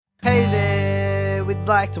we'd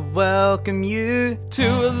like to welcome you to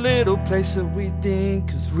a little place that we think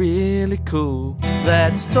is really cool.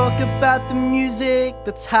 Let's talk about the music,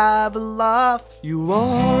 let's have a laugh. You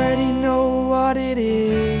already know what it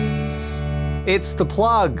is. It's The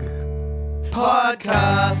Plug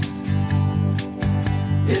Podcast.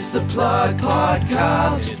 It's the Plug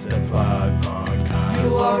Podcast. It's the Plug Podcast.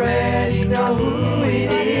 You already know who it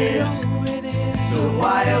is. So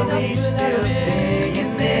why are we still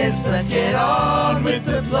singing this? Let's get on with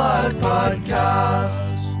the Plug Podcast.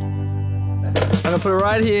 I'm gonna put it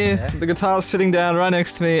right here. Yeah. The guitar's sitting down right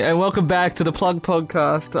next to me. And welcome back to the Plug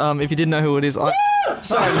Podcast. If you didn't know who it is,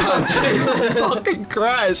 Sorry, man. Jesus fucking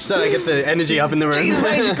Christ. So I get the energy up in the room.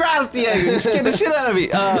 Jesus Christ, Diego. You scared the shit out of me.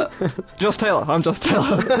 Josh Taylor. I'm Josh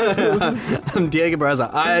Taylor. I'm Diego Barraza.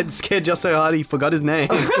 I scared Josh so hard he forgot his name.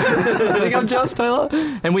 I think I'm Josh Taylor.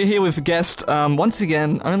 And we're here with a guest, once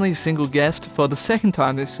again, only a single guest for the second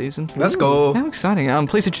time this season. Let's go. How exciting.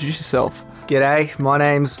 Please introduce yourself. G'day, my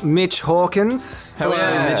name's Mitch Hawkins. Hello,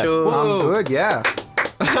 Mitchell. I'm good, yeah.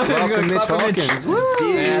 Welcome, Mitch Hawkins.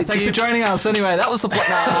 Yeah, thanks for joining us. Anyway, that was the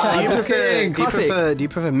plot. Do you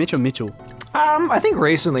prefer Mitch or Mitchell? I think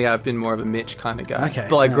recently I've been more of a Mitch kind of guy. Okay.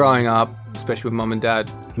 But like growing up, especially with mum and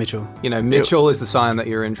dad, Mitchell. you know, Mitchell is the sign that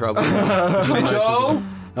you're in trouble. Mitchell?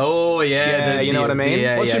 Oh, yeah. You know what I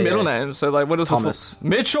mean? What's your middle name? So, like, what is Thomas. the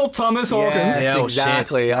Mitchell Thomas Hawkins? Yes, Yeah, oh,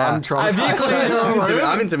 exactly. shit. I'm traumatized.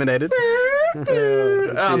 I'm intimidated.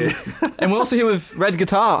 And we're also here with Red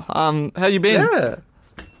Guitar. How you been? Yeah.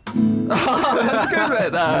 That's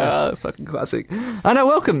good, mate. Fucking classic. I know.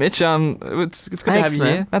 Welcome, Mitch. It's good to have you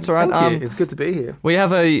man. here. That's all right. Thank you. It's good to be here. We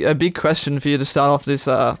have a big question for you to start off this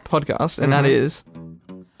podcast, and that is,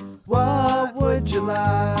 What would you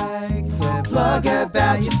like to plug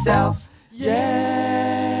about yourself?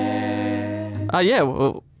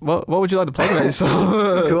 well, what would you like to plug about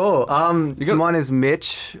yourself? Cool. So mine is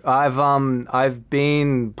Mitch. I've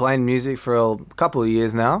been playing music for a couple of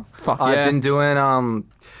years now. Fuck yeah. I've been doing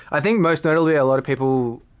I think most notably a lot of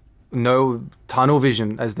people know Tunnel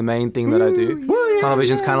Vision as the main thing that I do. Tunnel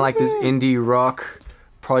Vision is kind of like this indie rock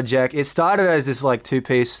project. It started as this like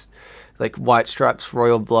two-piece like White Stripes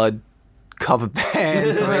Royal Blood cover band,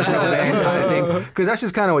 original band kind of thing. Because that's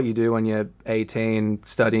just kind of what you do when you're 18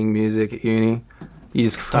 studying music at uni. You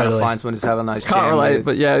just kind of find someone to have a nice jam. Can't relate, with,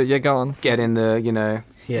 but yeah, go on. get in the, you know.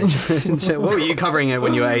 Yeah. What were you covering it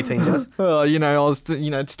when you were 18, Jess? Well, I was,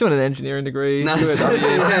 just doing an engineering degree. Nice.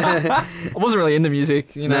 I wasn't really into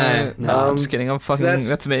music, No, I'm just kidding. I'm fucking. So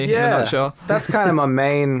that's me. In a nutshell. That's kind of my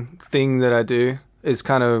main thing that I do is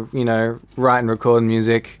kind of, write and record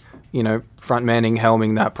music, frontmanning,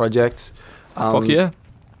 helming that project. Fuck yeah.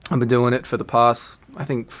 I've been doing it for the past, I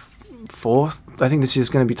think, fourth. I think this year's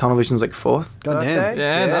going to be Tunnel Vision's like fourth. God damn. birthday.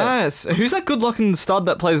 Yeah, nice. Who's that good-looking stud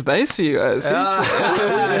that plays bass for you guys? So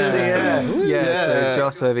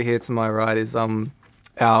Josh over here to my right is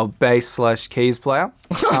our bass / keys player,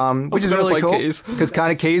 which is really cool because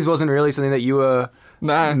kind of keys wasn't really something that you were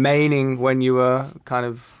maining when you were kind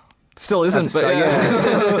of. Still isn't, but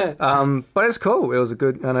yeah. But it's cool. It was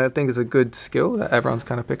and I think it's a good skill that everyone's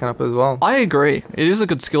kind of picking up as well. I agree. It is a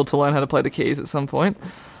good skill to learn how to play the keys at some point.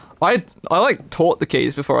 I taught the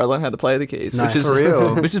keys before I learned how to play the keys, Nice. which is For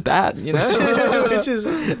real. which is bad, Which is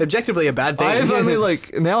objectively a bad thing. I've only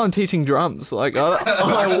now I'm teaching drums.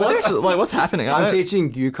 What's happening? I'm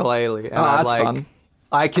teaching ukulele, and that's fun.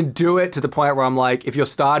 I can do it to the point where I'm like, if you're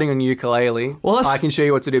starting on ukulele, I can show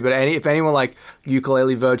you what to do. But if anyone like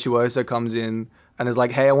ukulele virtuoso comes in and is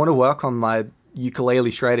like, hey, I want to work on my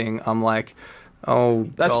ukulele shredding, I'm like, oh,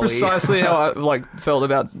 that's golly. precisely how I felt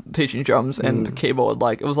about teaching drums and keyboard.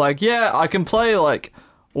 It was I can play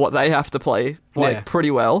what they have to play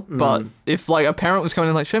pretty well, but if a parent was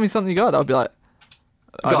coming in show me something you got, I'd be like,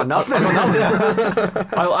 I got nothing.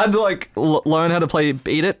 I'd learn how to play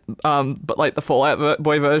Beat It, but the Fall Out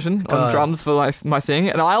Boy version on drums for my thing,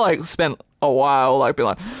 and I spent a while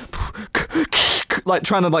being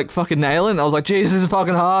trying to fucking nail it. And I was like, geez, this is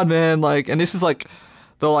fucking hard, man. And this is one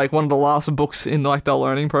of the last books in the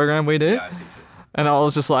learning program we did, and I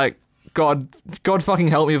was just like, God fucking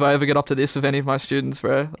help me if I ever get up to this with any of my students,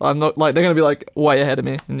 bro. I'm not they're gonna be way ahead of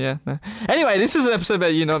me. And no. Anyway, this is an episode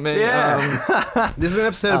about you, not me. Yeah. This is an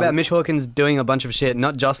episode about Mitch Hawkins doing a bunch of shit,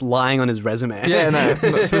 not just lying on his resume. Yeah, no,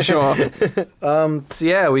 for sure. So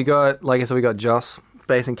yeah, we got we got Joss,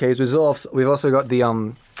 bass and keys. We've also got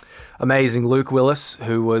the amazing Luke Willis,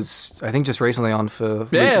 who was I think just recently on for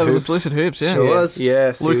Lucid Hoops. Yeah, sure was.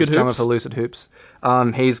 Yes, he was drummer Hoops. for Lucid Hoops.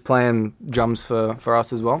 He's playing drums for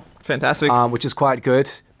us as well. Fantastic. Which is quite good.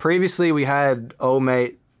 Previously, we had old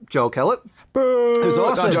mate Joel Kellett. Who's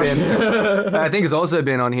also No, been, I think, has also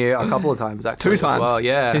been on here a couple of times. Actually, 2 times. As well,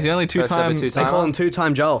 yeah. He's the only First ever two-time. They two-timer. call him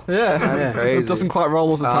two-time Joel. Yeah, That's crazy. It doesn't quite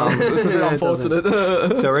roll off the tongue. It's a bit Yeah, it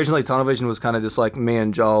unfortunate. So originally, Tunnel Vision was kind of just like me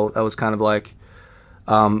and Joel. That was kind of like,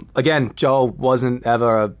 again, Joel wasn't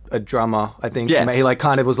ever a drummer. I think Yes. he like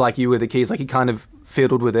kind of was like you with the keys. Like he kind of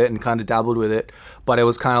fiddled with it and kind of dabbled with it. But it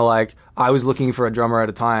was kind of like I was looking for a drummer at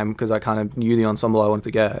a time because I kind of knew the ensemble I wanted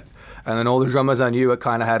to get. And then all the drummers I knew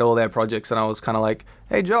kind of had all their projects, and I was kind of like,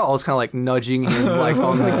 "Hey, Joel," I was kind of like nudging him like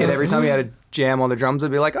on the kid every time he had a jam on the drums. I'd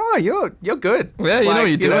be like, "Oh, you're good." Yeah, you know Like, what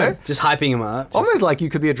you're doing. Just hyping him up. Almost like you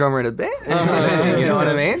could be a drummer in a band. You know what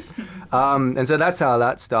I mean? And so that's how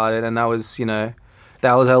that started, and that was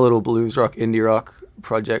our little blues rock, indie rock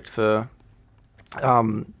project for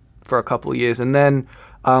a couple of years, and then.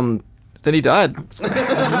 Then he died.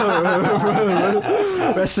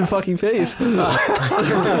 Rest in fucking peace.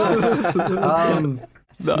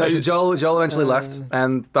 No, so Joel eventually left,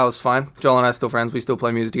 and that was fine. Joel and I are still friends. We still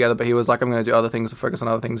play music together, but he was like, I'm going to do other things, focus on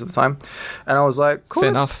other things at the time. And I was like, cool,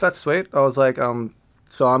 Fair enough. that's sweet. I was like,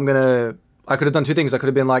 so I could have done 2 things. I could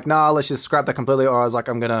have been like, nah, let's just scrap that completely. Or I was like,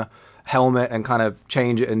 I'm going to helmet and kind of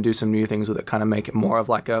change it and do some new things with it, kind of make it more of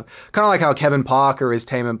like kind of like how Kevin Parker is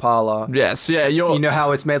Tame Impala. Yes, yeah, You know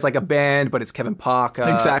how it's made, it's like a band, but it's Kevin Parker.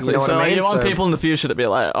 exactly. You know what So I mean? you want So people in the future to be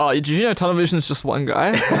like, "Oh, did you know Tunnel Vision is just one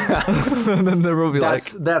guy?" And then they'll be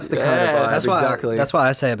that's like, the kind yeah, of vibe. That's why. Exactly. That's why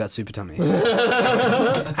I say about Super Tummy.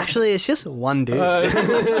 Actually, it's just one dude.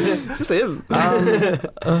 "Just him."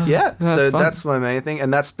 Yeah, so fun. that's my main thing,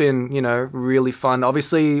 and that's been really fun.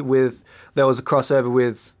 Obviously, there was a crossover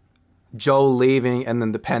with Joel leaving and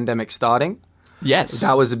then the pandemic starting. Yes.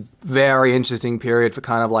 That was a very interesting period for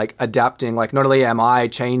kind of like adapting. Like, not only am I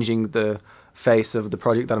changing the face of the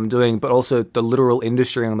project that I'm doing, but also the literal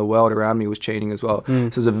industry and the world around me was changing as well. So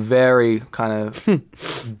it was a very kind of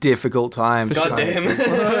difficult time. God damn.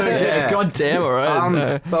 Yeah. God damn, all right.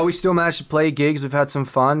 No. But we still managed to play gigs. We've had some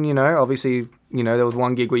fun, Obviously, there was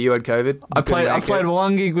one gig where you had COVID. I played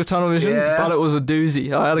one gig with Tunnel Vision, Yeah. but it was a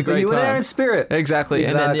doozy. I had a But great you were there time. in spirit. Exactly.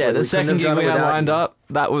 And then, Exactly. the We second couldn't gig have done we it had without lined you. up,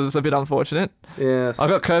 that was a bit unfortunate. Yes. I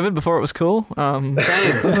got COVID before it was cool.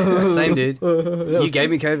 Same dude. You gave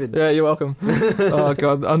me COVID. Yeah, you're welcome. Oh,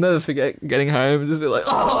 God. I'll never forget getting home and just be like,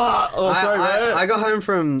 sorry, bro. I got home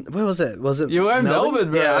from, where was it? Was it You were in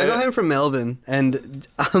Melbourne, bro. Yeah, I got home from Melbourne, and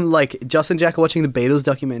like Joss and Jack are watching the Beatles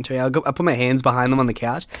documentary. I put my hands behind them on the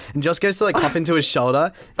couch, and Joss goes to like cough into his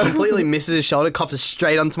shoulder, completely misses his shoulder, coughs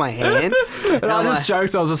straight onto my hand. And I just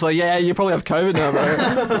joked. I was just like, yeah, you probably have COVID now,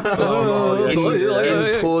 bro.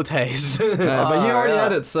 in poor taste. No, but you already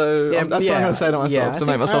had it, so that's what I'm going to say to myself to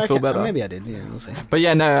make myself feel better. Maybe I did. Yeah, we'll see. But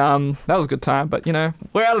yeah, no, that was a good time. But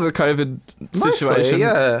we're out of the COVID situation.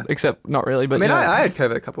 yeah. Except not really. But I mean, I had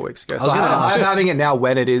COVID a couple of weeks ago. So was gonna ask I'm you. having it now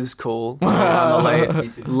when it is cool. I'm a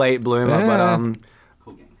late bloomer, Yeah.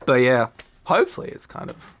 but yeah, hopefully it's kind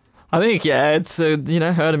of. I think it's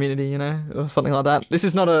herd immunity, or something like that. This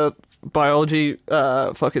is not a biology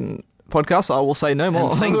fucking podcast. So I will say no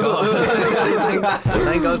more. Thank God.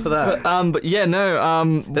 Thank God for that. But yeah,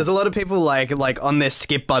 no. There's a lot of people like on their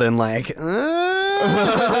skip button, like.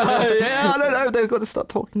 Yeah, I don't know. They've got to start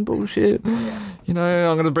talking bullshit. I'm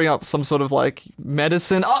going to bring up some sort of like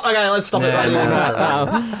medicine. Oh, okay, let's stop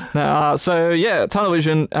it. No, so yeah, Tunnel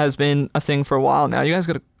Vision has been a thing for a while now. You guys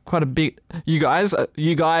got quite a bit. You guys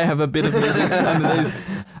have a bit of music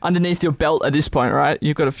underneath your belt at this point, right?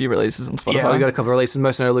 You've got a few releases on Spotify. Yeah, we got a couple of releases.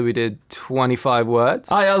 Most notably, we did 25 Words.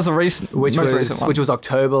 Oh, yeah, that was a recent, which most recent one. was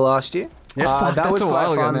October last year. Yeah, fuck, that that's was a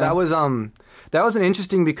while quite ago fun. now. That was an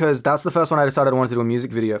interesting because that's the first one I decided I wanted to do a music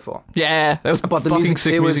video for. Yeah, that was But the fucking music-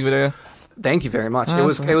 sick it music was- video. Thank you very much. Oh, It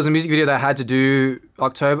was that's a music video that had to do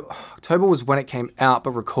October. October was when it came out,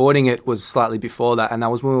 but recording it was slightly before that, and that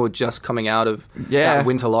was when we were just coming out of that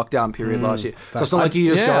winter lockdown period last year. So it's not like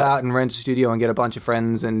you just go out and rent a studio and get a bunch of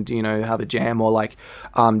friends and have a jam or like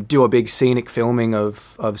do a big scenic filming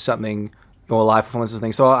of something or live performances and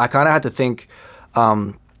things. So I kind of had to think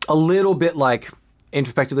a little bit like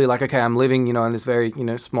introspectively, like, okay, I'm living in this very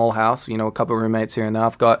small house, a couple of roommates here and there.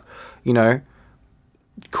 I've got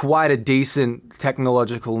quite a decent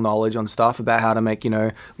technological knowledge on stuff about how to make,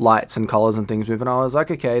 lights and colors and things move. And I was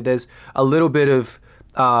like, okay, there's a little bit of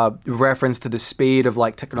reference to the speed of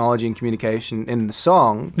like technology and communication in the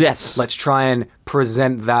song. Yes. Let's try and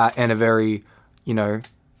present that in a very,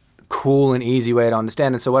 cool and easy way to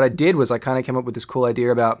understand. And so what I did was I kind of came up with this cool idea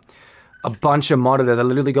about a bunch of monitors. I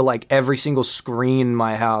literally got like every single screen in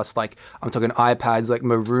my house. Like I'm talking iPads, like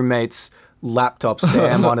my roommates' laptops,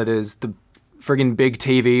 their monitors, the friggin' big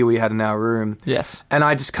TV we had in our room. Yes. And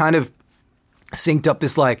I just kind of synced up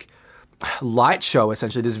this like light show,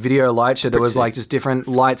 essentially, this video light show. There was like just different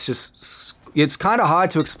lights, it's kind of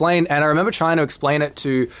hard to explain, and I remember trying to explain it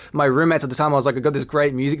to my roommates at the time. I was like, I got this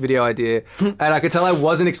great music video idea, and I could tell I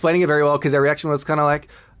wasn't explaining it very well because their reaction was kind of like,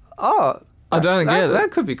 oh, I don't get it.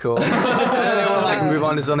 That could be cool. And they were like, move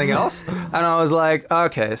on to something else. And I was like,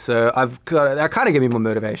 okay, so that kind of gave me more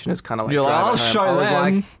motivation. It's kind of like, you're like, I'll show them. I was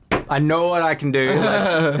like, I know what I can do.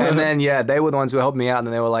 And then, they were the ones who helped me out, and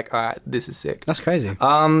then they were like, all right, this is sick. That's crazy.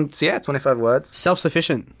 So 25 words.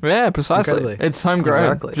 Self-sufficient. Yeah, precisely. Incredibly. It's homegrown,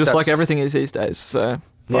 Exactly. just like everything is these days. So,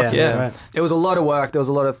 Yeah, yeah. that's right. It was a lot of work. There was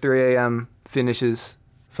a lot of 3 a.m. finishes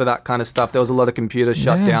for that kind of stuff. There was a lot of computers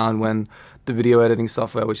shut down when the video editing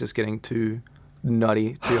software was just getting too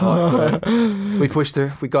nutty, too hot. We pushed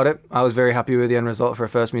through. We got it. I was very happy with the end result for a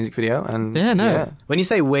first music video. And When you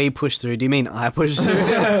say we pushed through, do you mean I pushed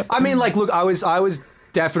through? I mean, like, look, I was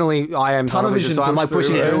definitely, I am tunnel vision, so I'm like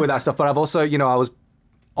pushing through with that stuff. But I've also, I was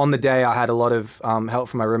on the day. I had a lot of help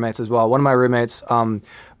from my roommates as well. One of my roommates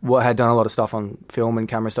had done a lot of stuff on film and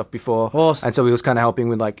camera stuff before, awesome. And so he was kind of helping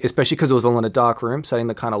with, like, especially because it was all in a dark room, setting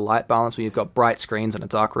the kind of light balance where you've got bright screens in a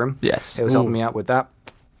dark room. Yes, it was helping me out with that.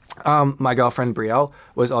 My girlfriend Brielle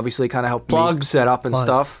was obviously kind of helping me set up and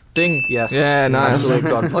stuff. Ding. Yes. Yeah, nice. Absolute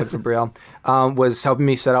God plug for Brielle. Was helping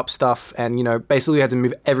me set up stuff, and basically we had to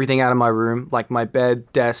move everything out of my room, like my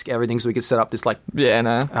bed, desk, everything, so we could set up this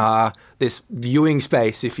this viewing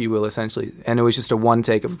space, if you will, essentially. And it was just a one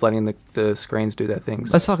take of letting the screens do their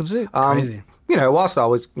things. That's fucking sick. Crazy. Whilst I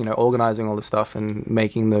was organizing all the stuff and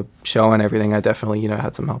making the show and everything, I definitely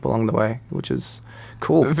had some help along the way, which is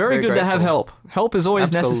cool. Very good grateful. to have help. Help is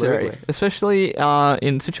always necessary, especially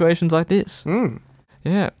in situations like this.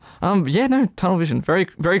 Yeah. Tunnel vision. Very,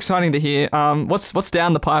 very exciting to hear. What's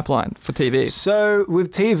down the pipeline for TV? So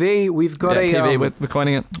with TV, we've got TV. We're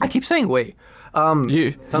coining it. I keep saying we.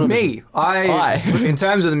 You. Me. I. In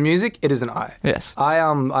terms of the music, it is an I. Yes.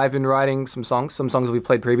 I've been writing some songs that we've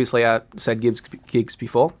played previously at said gigs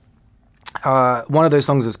before. One of those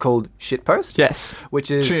songs is called Shitpost. Yes. Which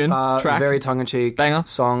is a very tongue-in-cheek banger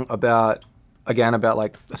song about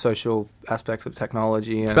like the social aspects of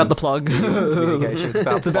technology. It's about the plug. Communication.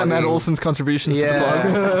 It's about Matt Olson's contributions to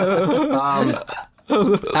the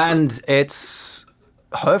plug. And it's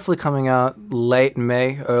hopefully coming out late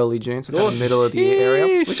May, early June, so kind of middle of the year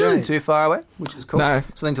area, which isn't too far away, which is cool. No.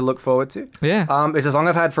 Something to look forward to. Yeah. It's a song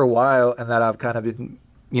I've had for a while, and that I've kind of been,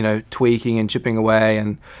 tweaking and chipping away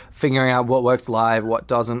and figuring out what works live, what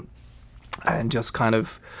doesn't, and just kind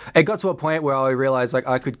of, it got to a point where I realized, like,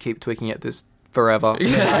 I could keep tweaking it this forever.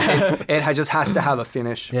 It just has to have a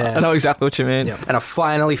finish. Yeah. I know exactly what you mean. Yep. And I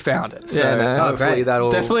finally found it. So hopefully that'll...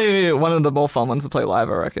 Definitely one of the more fun ones to play live,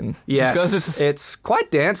 I reckon. Yes. It's quite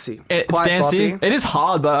dancey. It's quite dancey. poppy. It is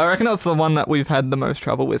hard, but I reckon that's the one that we've had the most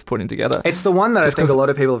trouble with putting together. It's the one that I think a lot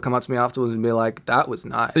of people have come up to me afterwards and be like, that was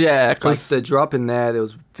nice. Yeah. Like the drop in there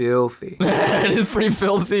was filthy. It is pretty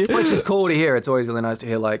filthy. Which is cool to hear. It's always really nice to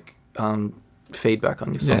hear, like, feedback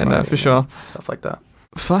on your songwriting. Yeah, no, for sure. Stuff like that.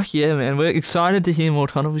 Fuck yeah, man. We're excited to hear more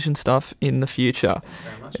tunnel vision stuff in the future.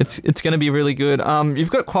 It's going to be really good.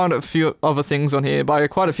 You've got quite a few other things on here. By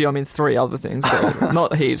quite a few, I mean 3 other things. So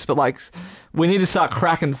not heaps, but like we need to start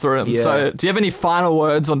cracking through them. Yeah. So do you have any final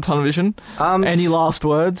words on tunnel vision? Any last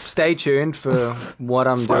words? Stay tuned for what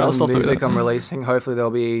I'm doing, the music I'm releasing. Hopefully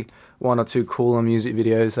there'll be 1 or 2 cooler music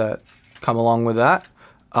videos that come along with that.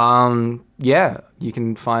 You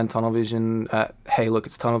can find Tunnel Vision at Hey Look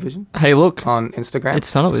It's Tunnel Vision. Hey Look on Instagram.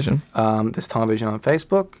 It's Tunnel Vision. There's Tunnel Vision on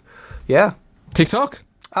Facebook. Yeah. TikTok?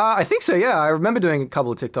 I think so, yeah. I remember doing a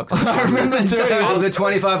couple of TikToks. I remember doing of the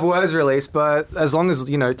 25 words release, but as long as,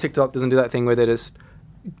 TikTok doesn't do that thing where they just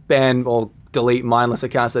ban or delete mindless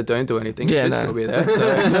accounts that don't do anything, it should still be there.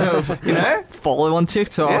 So, follow on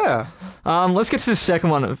TikTok. Yeah. Let's get to the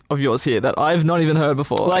second one of yours here that I've not even heard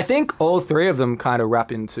before. Well, I think all 3 of them kind of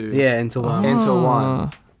wrap into one. Into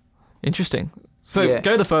one. Interesting. So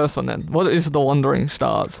go the first one then. What is the Wandering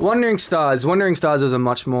Stars? Wandering Stars. Wandering Stars is a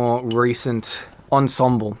much more recent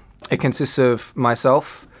ensemble. It consists of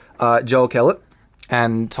myself, Joel Kellett,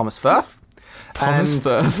 and Thomas Firth.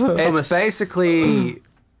 It's basically,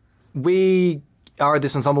 we are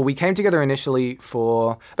this ensemble. We came together initially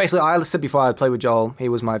for... Basically, I said before I played with Joel. He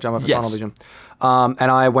was my drummer for Tunnel Vision.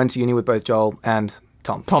 And I went to uni with both Joel and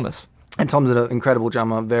Thomas. And Tom's an incredible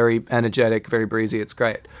drummer, very energetic, very breezy. It's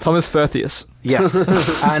great. Thomas Firthius. Yes.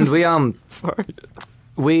 And Sorry.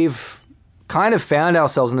 We've kind of found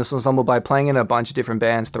ourselves in this ensemble by playing in a bunch of different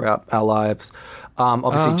bands throughout our lives.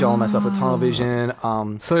 Obviously, Joel and myself with Tunnel Vision.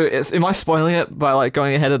 So am I spoiling it by like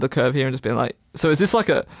going ahead of the curve here and just being like, so is this like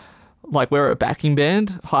we're a backing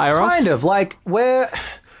band? Hire us? Kind of. Like, we're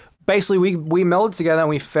basically we melded together and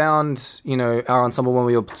we found, our ensemble when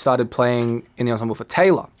we started playing in the ensemble for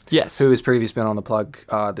Taylor. Yes. Who has previously been on the plug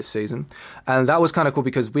this season. And that was kind of cool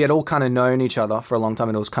because we had all kind of known each other for a long time,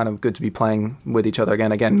 and it was kind of good to be playing with each other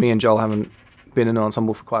again. Again, me and Joel haven't been in an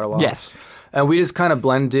ensemble for quite a while. Yes. And we just kind of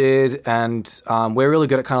blended, and we're really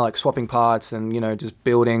good at kind of like swapping parts and, just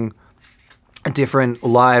building different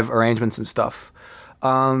live arrangements and stuff.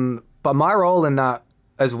 But my role in that,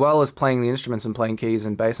 as well as playing the instruments and playing keys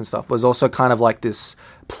and bass and stuff, was also kind of like this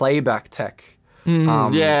playback tech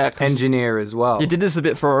engineer as well. You did this a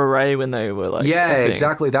bit for Array when they were like... Yeah,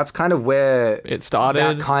 exactly. That's kind of where... It started.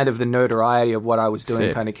 That kind of the notoriety of what I was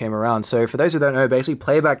doing kind of came around. So for those who don't know, basically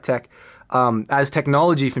playback tech, as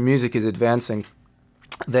technology for music is advancing,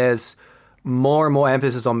 there's more and more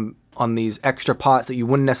emphasis on these extra parts that you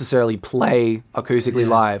wouldn't necessarily play acoustically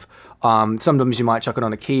live. Sometimes you might chuck it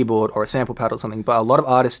on a keyboard or a sample pad or something, but a lot of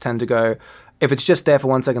artists tend to go... If it's just there for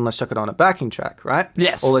 1 second, let's chuck it on a backing track, right?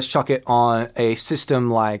 Yes. Or let's chuck it on a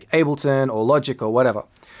system like Ableton or Logic or whatever.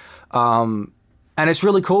 And it's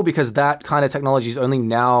really cool because that kind of technology is only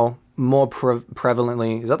now more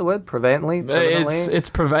prevalently... Is that the word? Prevalently? It's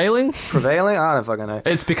prevailing. Prevailing? I don't fucking know.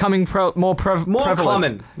 It's becoming more prevalent.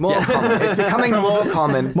 Common. More common. It's becoming more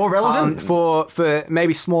common. More relevant? For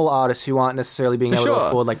maybe small artists who aren't necessarily being able to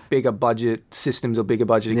afford like bigger budget systems or bigger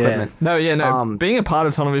budget equipment. No. Being a part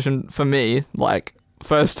of Tunnel Vision, for me, like,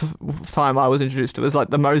 first time I was introduced to it was like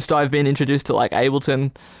the most I've been introduced to like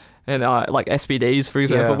Ableton and like SPDs, for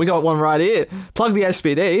example. Yeah. We got one right here. Plug the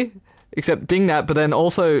SPD, except ding that, but then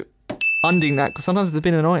also... unding that, because sometimes it's a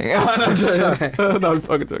bit annoying. No, I'm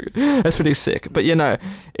fucking joking. SPD's sick. But,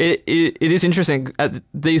 it is interesting as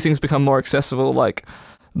these things become more accessible, like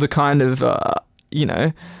the kind of,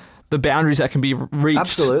 the boundaries that can be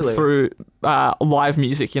reached through live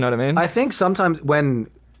music, you know what I mean? I think sometimes when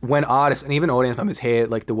artists and even audience members hear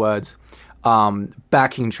like the words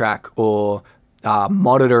backing track or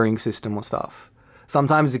monitoring system or stuff,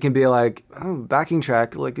 sometimes it can be like, backing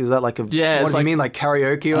track, like, is that like a... Yeah, what do you mean, like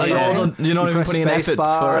karaoke or something? Yeah, you're not even putting an effort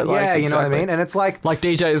for it. Like, you know what I mean? And it's like... Like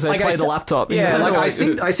DJs, they play the laptop. Yeah, like I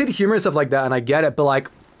see the humor and stuff like that, and I get it, but like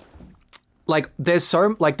there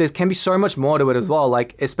can be so much more to it as well,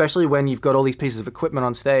 like, especially when you've got all these pieces of equipment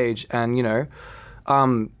on stage, and,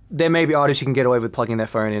 there may be artists you can get away with plugging their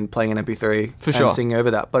phone in, playing an MP3, and singing over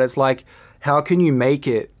that, but it's like, how can you make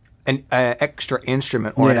it an extra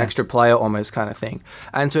instrument or an extra player almost kind of thing?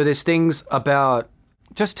 And so there's things about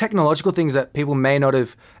just technological things that people may not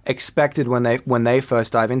have expected when they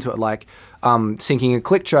first dive into it, like syncing a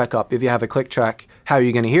click track up. If you have a click track, how are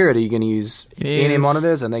you going to hear it? Are you going to use in-ear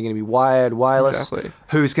monitors? And they're going to be wired, wireless? Exactly.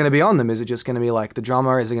 Who's going to be on them? Is it just going to be like the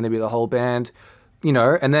drummer? Is it going to be the whole band?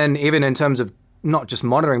 And then even in terms of not just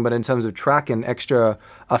monitoring, but in terms of track and extra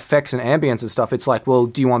effects and ambience and stuff, it's like, well,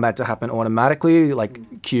 do you want that to happen automatically,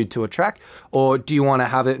 like cued to a track? Or do you want to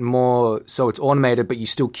have it more so it's automated, but you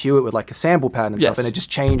still cue it with like a sample pad and stuff, and it just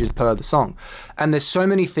changes per the song? And there's so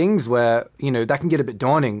many things where, that can get a bit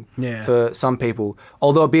daunting for some people,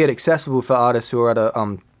 although be it accessible for artists who are at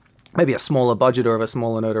a, maybe a smaller budget or of a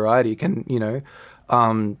smaller notoriety, can,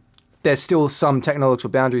 there's still some technological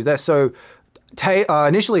boundaries there. So,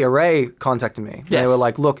 initially, Array contacted me. Yes. They were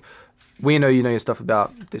like, look, we know you know your stuff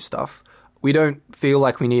about this stuff. We don't feel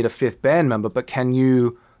like we need a fifth band member, but can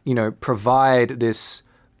you, provide this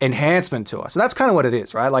enhancement to us? And that's kind of what it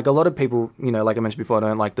is, right? Like a lot of people, like I mentioned before,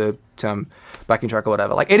 don't like the term backing track or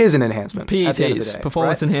whatever. Like it is an enhancement. PETs, at the end of the day,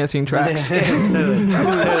 performance enhancing tracks. Totally.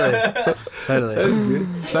 That's good.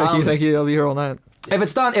 Thank you. I'll be here all night. If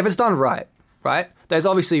it's done right? There's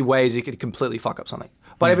obviously ways you could completely fuck up something.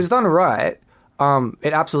 But if it's done right,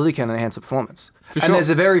 it absolutely can enhance the performance. And there's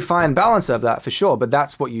a very fine balance of that for sure, but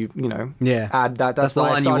that's what you add. That's why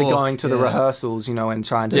I started going to the rehearsals, and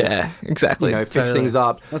trying to fix things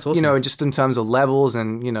up. That's awesome. Just in terms of levels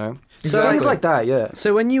and things like that. Yeah.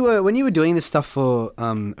 So when you were doing this stuff for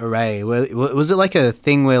Array, was it like a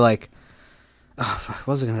thing where like, what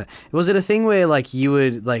was I gonna say? Was it a thing where like you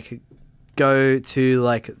would like go to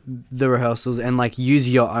like the rehearsals and like use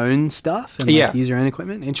your own stuff and use your own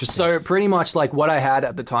equipment? Interesting. So pretty much like what I had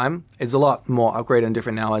at the time is a lot more upgraded and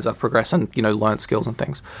different now as I've progressed and learned skills and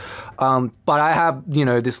things. But I have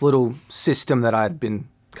this little system that I'd been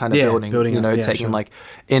kind of building up, taking like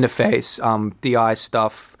interface, DI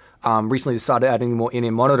stuff. Recently started adding more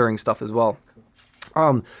in-ear monitoring stuff as well.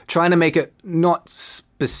 Trying to make it not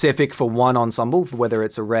specific for one ensemble, whether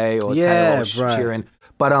it's Array or Taylor or Sheeran,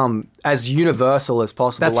 but as universal as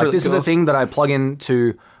possible. That's like really this cool. is the thing that I plug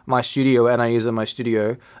into my studio and I use it in my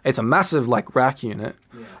studio. It's a massive like rack unit.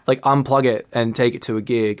 Like unplug it and take it to a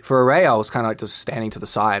gig. For Array, I was kind of like just standing to the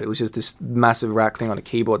side. It was just this massive rack thing on a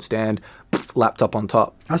keyboard stand, laptop on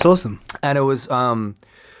top. That's awesome. And it was,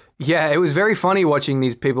 it was very funny watching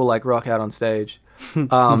these people like rock out on stage. And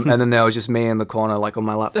then there was just me in the corner, like on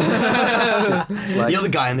my laptop. You're the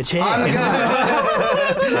guy in the chair. I'm the guy.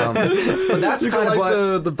 But that's You kind got of like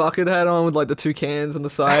what. the bucket hat on with like the two cans on the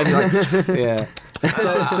side. Like, Yeah.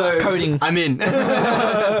 So coding. I'm in.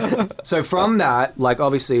 So from that, like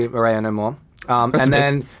obviously Araya no more, and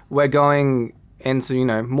then we're going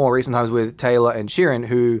into more recent times with Taylor and Sheeran,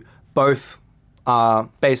 who both are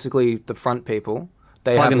basically the front people.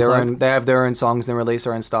 They Plug have and their plug. own. They have their own songs. They release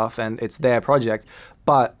their own stuff, and it's their project.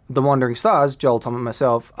 But the Wandering Stars, Joel, Tom, and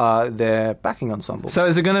myself, are their backing ensemble. so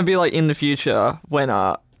is it going to be like in the future when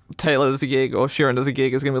Taylor does a gig or Sheeran does a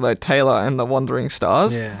gig, it's going to be like Taylor and the Wandering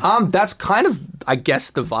Stars? Yeah. That's kind of, I guess,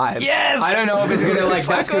 the vibe. Yes! I don't know if it's gonna like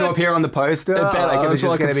that's gonna appear on the poster, It better, like if it's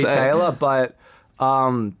that's all just I gonna can be say. Taylor, but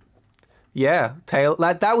yeah,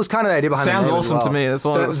 Taylor. That was kind of the idea behind Sounds the name as awesome to well. me, that's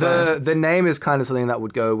all I was saying. The name is kind of something that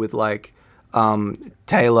would go with like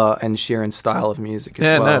Taylor and Sheeran's style of music as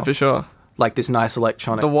Yeah, well. no, for sure. Like this nice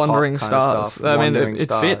electronic, The Wandering pop kind of Stars. stuff. I mean, Wandering it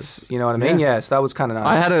Stars. fits. You know what I mean? Yeah. Yes, that was kind of nice.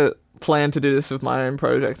 I had a plan to do this with my own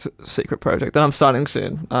project, secret project, that I'm starting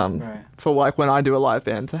soon. For like when I do a live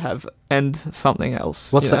band to have and something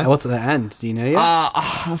else. What's you that? know? What's at the end? Do you know yet?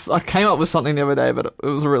 I came up with something the other day, but it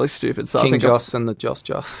was really stupid. So I King think Joss and the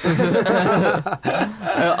Joss.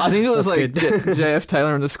 I think it was That's like good. JF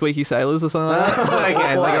Taylor and the Squeaky Sailors or something like that.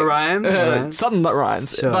 Okay, like a rhyme. Right. Something that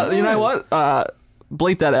rhymes. Sure. But you know what?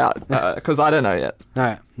 Bleep that out because I don't know yet. All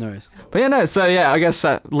right, no worries. But yeah, no. So yeah, I guess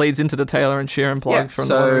that leads into the Taylor and Sheeran plug Yeah, from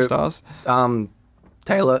so- the Wandering Stars.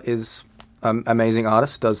 Taylor is an amazing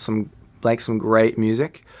artist, makes some great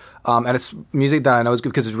music. And it's music that I know is good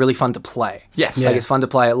because it's really fun to play. Yes. Like Yeah. it's fun to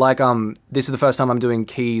play. Like this is the first time I'm doing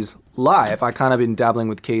keys live. I kind of been dabbling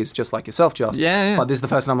with keys just like yourself, Joss. Yeah. But this is the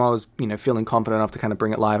first time I was, feeling confident enough to kind of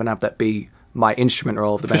bring it live and have that be my instrument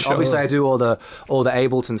role of the band. sure. Obviously I do all the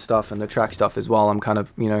Ableton stuff and the track stuff as well. I'm kind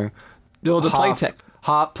of, You're the play tech.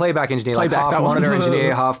 half playback engineer, Playback, like half that one. monitor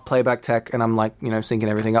engineer, half playback tech, and I'm like, syncing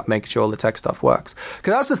everything up, making sure all the tech stuff works.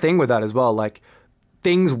 Because that's the thing with that as well, like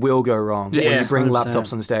things will go wrong when Yeah, you bring 100%.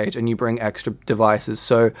 laptops on stage and you bring extra devices.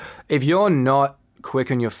 So if you're not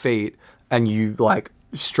quick on your feet and you like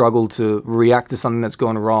struggle to react to something that's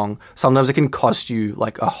gone wrong, sometimes it can cost you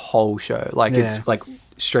like a whole show. Like Yeah. it's like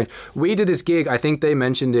strange. We did this gig, I think they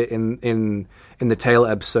mentioned it in the Taylor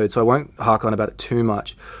episode, so I won't hark on about it too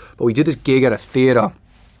much. But we did this gig at a theater,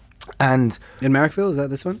 and In Merrickville, is that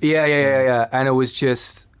this one? yeah. And it was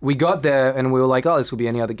just, we got there and we were like, oh, this will be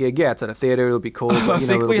any other gig. Yeah, it's at a theater, it'll be cool. But, I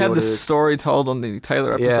think it'll we be had what it this is. story told on the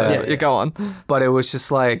Taylor episode. Yeah. But you go on. But it was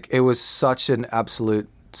just like, it was such an absolute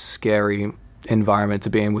scary environment to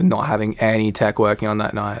be in with not having any tech working on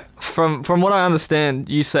that night. From what I understand,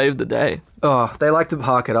 you saved the day. Oh, they like to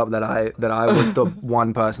hark it up that I was the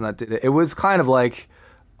one person that did it. It was kind of like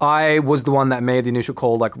I was the one that made the initial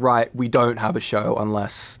call, like, right, we don't have a show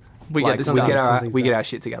unless We get this done. Something's we get done. our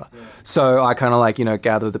shit together. So I kind of like,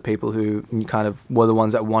 gathered the people who kind of were the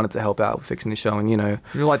ones that wanted to help out with fixing the show. And,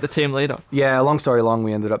 You're like the team leader. yeah, long story long,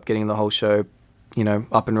 we ended up getting the whole show,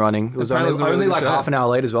 up and running. It was Apparently it was a only really good like show. half an hour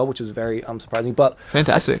late as well, which was very surprising. But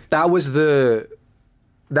Fantastic. that was a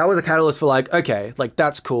catalyst for like, okay, like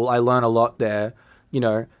that's cool. I learned a lot there.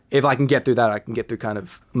 If I can get through that, I can get through kind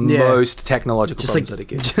of most technological Just problems like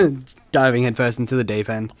that it gives. diving headfirst into the deep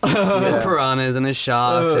end. There's piranhas and there's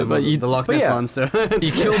sharks and but you- the Loch but Ness yeah. monster.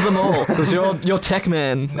 You killed them all because you're tech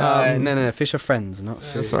man. no. Fish are friends, not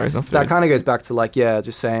food. Sorry, not That food. kind of goes back to like,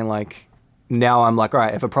 just saying like, now I'm like, all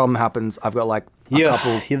right, if a problem happens, I've got like You're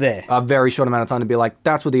there. a very short amount of time to be like,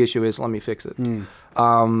 that's what the issue is, let me fix it.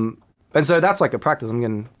 And so that's like a practice.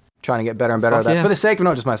 I'm trying to get better and better Fuck at that yeah. for the sake of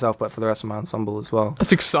not just myself, but for the rest of my ensemble as well.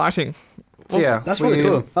 That's exciting. So yeah, that's really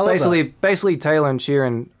cool. I love basically Taylor and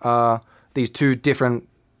Sheeran are these two different,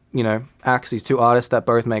 acts, these two artists that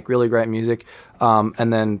both make really great music.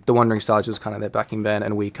 And then the Wandering Stars is kind of their backing band,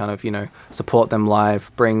 and we kind of, support them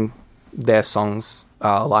live, bring their songs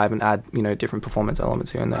live and add, different performance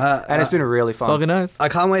elements here and there. And it's been really fun. Fucking oath. I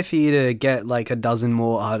can't wait for you to get like a dozen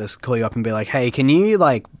more artists call you up and be like, hey, can you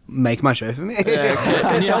like make my show for me? Yeah,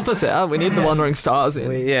 can you help us out? We need the Wandering Stars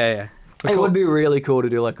in. yeah. It would be really cool to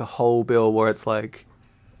do like a whole bill where it's like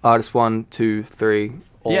artist 1, 2, 3.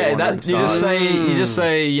 all Yeah, Wandering that you just Stars.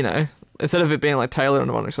 say, instead of it being like Taylor and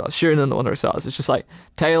the Wandering Stars, Sheeran and the Wandering Stars, it's just like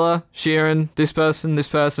Taylor, Sheeran, this person,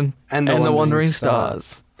 and the Wandering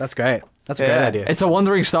Stars. That's great. That's a great idea. It's a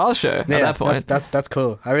Wandering Stars show at that point. That's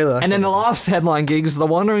cool. I really like. And then that the idea. last headline gig is the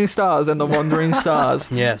Wandering Stars and the Wandering Stars.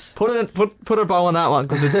 Yes. Put a bow on that one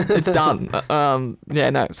because it's done. Yeah,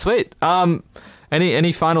 no, sweet.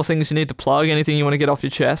 Any final things you need to plug? Anything you want to get off your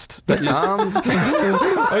chest? That you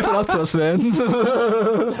open up to us, man. Get it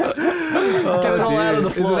all out of the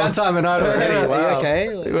Is it floor. that time of night already? Are you Wow. okay?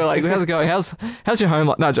 We're like, how's it going? How's your home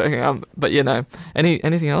life? No, joking. But you know,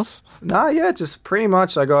 anything else? Nah, yeah, just pretty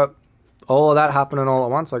much. I got all of that happening all at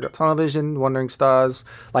once. I got Tunnel Vision, Wandering Stars,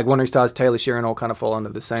 like Wandering Stars, Taylor Sheeran, all kind of fall under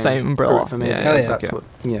the same umbrella group for me. Yeah, because yeah. that's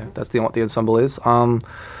Okay. that's what the ensemble is.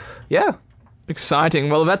 Yeah. Exciting.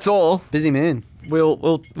 Well, that's all. Busy man.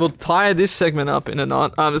 We'll tie this segment up in a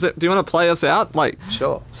knot. Do you want to play us out? Like,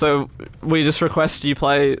 Sure. so we just request you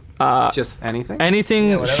play Just anything.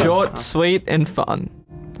 anything whatever. short, sweet, and fun.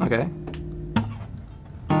 Okay.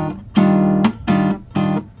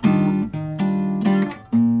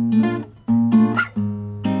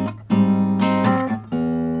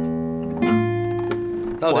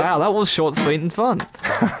 Wow, that was short, sweet, and fun.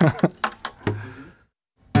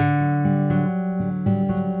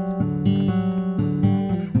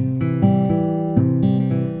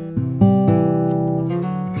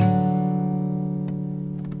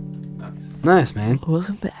 Nice, man.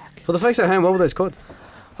 Welcome back. For the folks at home, what were those chords?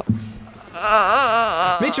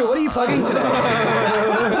 Mitchell, what are you plugging today?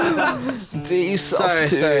 D Sorry,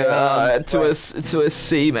 sus to a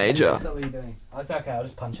C major. What are you doing? Oh, it's okay. I'll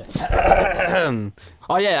just punch it.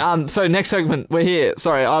 Oh yeah. So next segment, we're here.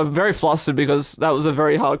 Sorry, I'm very flustered because that was a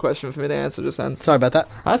very hard question for me to answer just then. Sorry about that.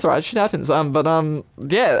 That's alright. Shit happens.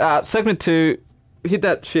 Segment 2. Hit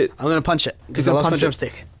that shit. I'm gonna punch it because I You're lost gonna my punch it.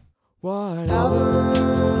 drumstick. What?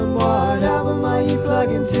 What album are you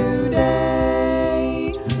plugging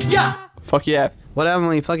today? Yeah! Fuck yeah. What album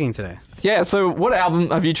are you plugging today? Yeah. So what album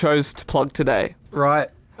have you chose to plug today? Right.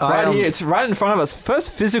 Right here. It's right in front of us.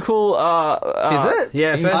 First physical. Is it?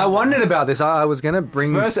 Yeah, first- I wondered about this. I was gonna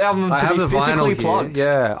bring First album I to have be the vinyl physically here. plugged.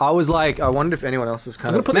 Yeah, I was like, I wondered if anyone else is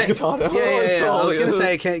kind of. Put this guitar down. Yeah. I was gonna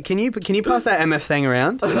say, can you pass that MF thing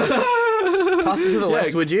around? Pass it to the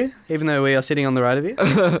left, would you? Even though we are sitting on the right of you.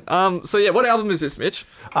 So yeah, what album is this, Mitch?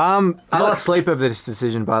 I lost sleep over this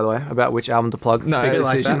decision, by the way, about which album to plug. No, Big it is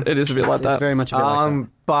like decision. that. It is a bit like It's that. very much a bit like that.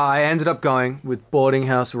 But I ended up going with Boarding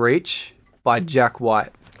House Reach by Jack White.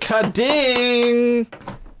 Ka-ding!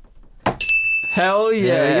 Hell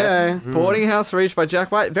yeah. There you go. Boarding House Reach by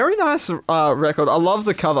Jack White. Very nice record. I love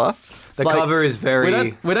the cover. The Like, cover is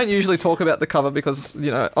very. We don't usually talk about the cover because,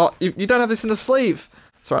 you don't have this in the sleeve.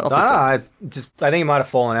 It's all right, I'll fix it. I think it might have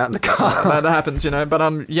fallen out in the car. That happens,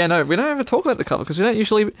 But we don't ever talk about the cover because we don't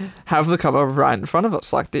usually have the cover right in front of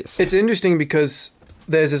us like this. It's interesting because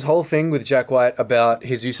there's this whole thing with Jack White about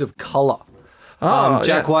his use of color.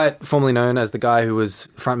 Jack White, formerly known as the guy who was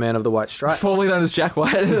frontman of the White Stripes. Formerly known as Jack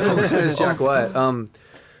White. As Jack White.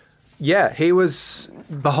 Yeah, he was.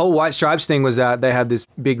 The whole White Stripes thing was that they had this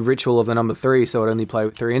big ritual of the number 3, so it would only play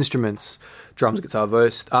with 3 instruments: drums, guitar,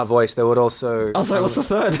 voice. They would also. I was like, what's the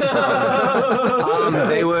third?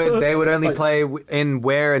 They would only play and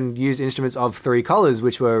wear and use instruments of 3 colors,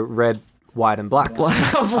 which were red, white, and black.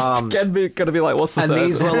 I was just going to be like, what's the And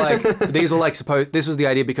third? these were like supposed. This was the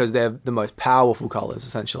idea because they're the most powerful colors,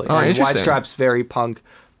 essentially. Oh, and interesting. White Stripes, very punk,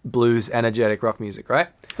 blues, energetic rock music, right?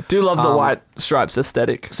 I do love the White Stripes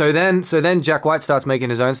aesthetic. So then Jack White starts making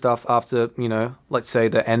his own stuff after, let's say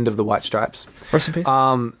the end of the White Stripes. Rest in peace.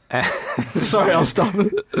 Sorry, I'll stop.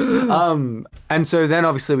 And so then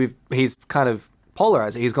obviously he's kind of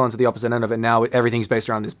polarized. He's gone to the opposite end of it. Now everything's based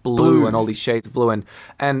around this blue and all these shades of blue. And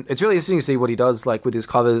it's really interesting to see what he does like with his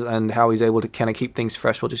covers and how he's able to kind of keep things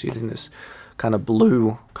fresh while just using this kind of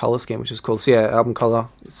blue color scheme, which is cool. So yeah, album color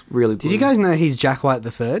is really blue. Did you guys know he's Jack White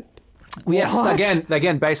the Third? Yes, What?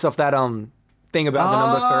 again based off that thing about the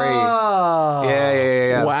number 3. Oh.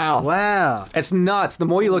 Yeah. Wow. It's nuts. The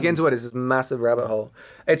more you look into it, it's this massive rabbit hole.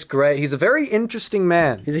 It's great. He's a very interesting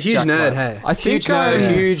man. He's a huge Jack nerd, White. hey. I think Huge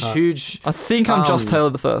nerd, I, huge. I think I'm Joss Taylor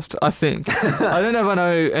the first. I think. I don't know if I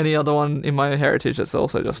know any other one in my heritage that's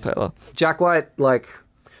also Joss Taylor. Jack White, like,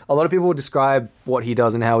 a lot of people would describe what he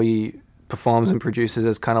does and how he performs and produces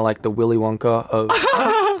as kind of like the Willy Wonka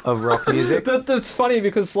of rock music. That's funny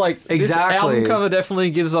because this Exactly. album cover definitely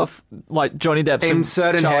gives off like Johnny Depp In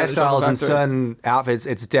certain hairstyles and certain outfits,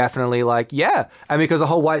 it's definitely like, yeah. And because the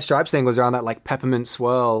whole White Stripes thing was around that like peppermint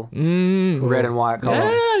swirl, red and white color.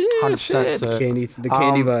 Yeah, 100%. shit. So, The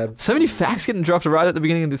candy vibe. So many facts getting dropped right at the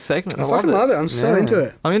beginning of this segment. I I fucking love it. I'm so Yeah. into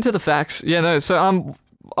it. I'm into the facts. Yeah, no. So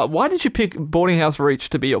why did you pick Boarding House Reach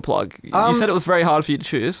to be your plug? You said it was very hard for you to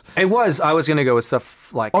choose. It was. I was going to go with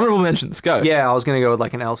stuff like... Honorable mentions, go. Yeah, I was going to go with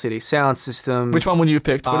like an LCD sound system. Which one would you have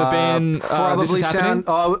picked? Would have been probably This Is Sound...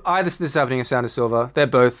 Happening? either This Is Happening or Sound of Silver. They're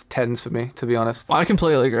both 10s for me, to be honest. I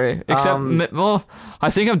completely agree. Except, well, I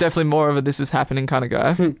think I'm definitely more of a This Is Happening kind of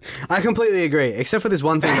guy. I completely agree, except for this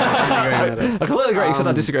one thing that I can't agree on. I completely agree, except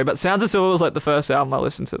I disagree. But Sounds of Silver was like the first album I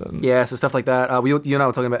listened to them. Yeah, so stuff like that. You and I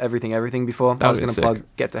were talking about Everything before. I was going to plug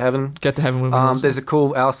Get to Heaven. Get to Heaven with me. There's a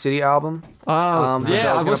cool Our City album.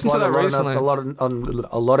 Yeah, I've listened to that recently.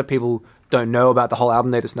 A lot of people don't know about the whole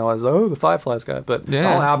album. They just know as the Fireflies guy. But the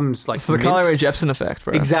whole album's like... It's the Carly Rae Jepsen effect,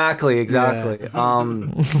 bro. Exactly.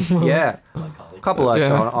 Yeah. A couple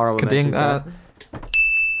of honorable mentions there.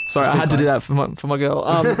 Sorry, I had to do that for my girl.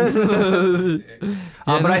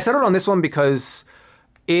 But I settled on this one because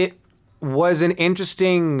it was an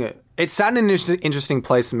interesting... It sat in an interesting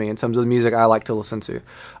place for me in terms of the music I like to listen to.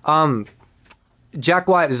 Jack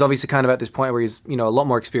White is obviously kind of at this point where he's, a lot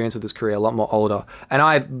more experienced with his career, a lot more older. And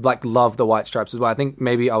I love the White Stripes as well. I think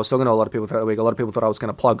maybe I was talking to a lot of people throughout the week. A lot of people thought I was going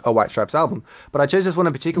to plug a White Stripes album. But I chose this one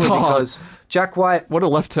in particular because Jack White... What a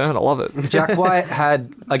left turn. I love it. Jack White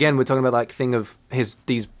had, again, we're talking about thing of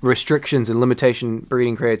these restrictions and limitation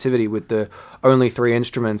breeding creativity with the only 3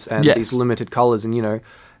 instruments and these limited colors and,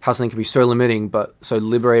 how something can be so limiting but so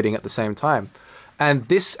liberating at the same time. And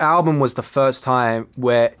this album was the first time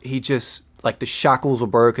where he just... the shackles were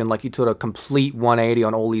broken. He took a complete 180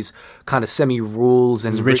 on all these kind of semi-rules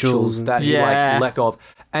and rituals that he let go of.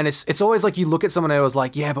 And it's always you look at someone who was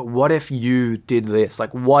yeah, but what if you did this?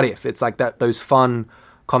 What if? It's those fun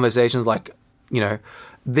conversations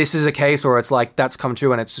this is a case where it's that's come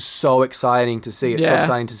true and it's just so exciting to see. It's so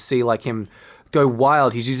exciting to see him go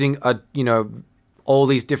wild. He's using all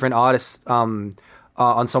these different artists,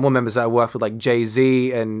 ensemble members that I worked with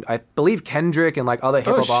Jay-Z and I believe Kendrick and other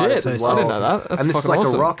hip-hop artists as well. I didn't know that. That's and this is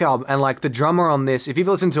awesome. a rock album and the drummer on this, if you've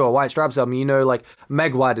listened to a White Stripes album,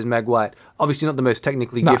 Meg White is Meg White. Obviously not the most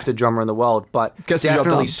technically gifted drummer in the world, but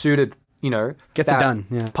definitely suited, gets it done.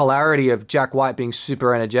 Yeah. Polarity of Jack White being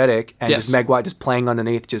super energetic and just Meg White just playing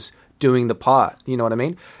underneath, just doing the part. You know what I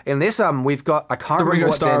mean? In this album, we've got... I can't remember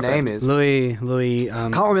what their name is. Louis...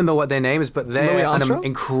 can't remember what their name is, but they're an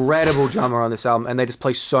incredible drummer on this album, and they just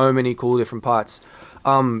play so many cool different parts.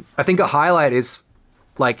 I think a highlight is,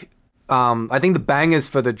 I think the bangers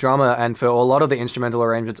for the drummer and for a lot of the instrumental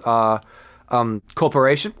arrangements are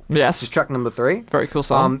Corporation. Yes. Which is track number 3. Very cool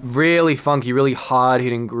song. Really funky, really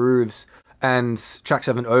hard-hitting grooves, and track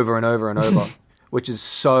 7 over and over and over, which is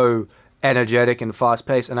so... energetic and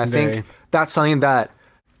fast-paced, and I think that's something that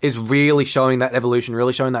is really showing that evolution,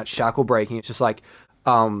 really showing that shackle breaking. It's just I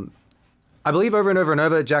believe over and over and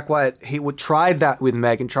over, Jack White, he would tried that with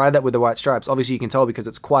Meg and tried that with the White Stripes. Obviously, you can tell because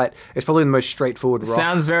it's probably the most straightforward rock.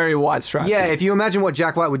 Sounds very White Stripes. Yeah, if you imagine what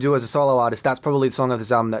Jack White would do as a solo artist, that's probably the song of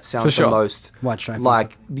this album that sounds the most White Stripes.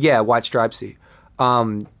 White Stripesy.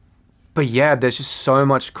 But yeah, there's just so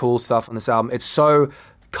much cool stuff on this album. It's so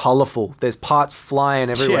colorful. There's parts flying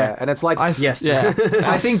everywhere, and it's I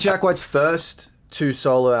think Jack White's first 2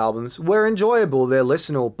 solo albums were enjoyable. They're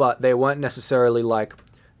listenable, but they weren't necessarily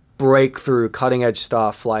breakthrough, cutting edge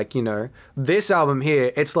stuff. This album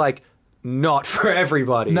here, it's not for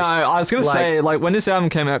everybody. No, I was gonna say when this album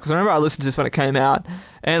came out, because I remember I listened to this when it came out,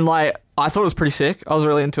 and I thought it was pretty sick. I was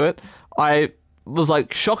really into it. I was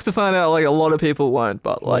shocked to find out a lot of people weren't,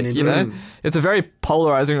 but it's a very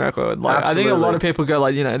polarizing record. I think a lot of people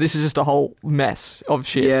go this is just a whole mess of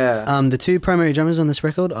shit. Yeah. The 2 primary drummers on this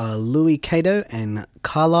record are Louis Cato and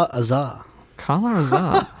Carla Azar. Carla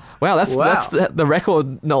Azar. Wow, that's the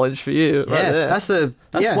record knowledge for you. Yeah, right there.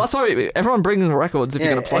 That's why everyone brings the records if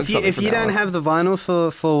you're going to plug something. If you don't have the vinyl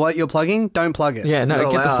for what you're plugging, don't plug it. Yeah, no,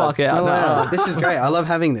 get the fuck out. No. This is great. I love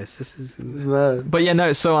having this. This is mad. But yeah,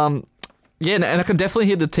 no, so yeah, and I can definitely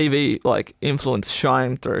hear the TV influence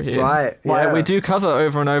shine through here. Right. Yeah. We do cover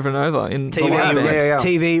over and over and over in TV.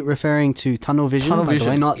 TV referring to tunnel vision, by the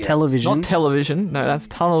way, not television. Not television. No, that's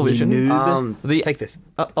tunnel vision. Take this.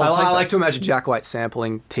 I like to imagine Jack White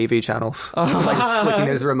sampling TV channels, just flicking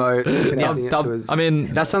his remote, connecting it to his. I mean,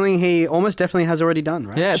 that's something he almost definitely has already done,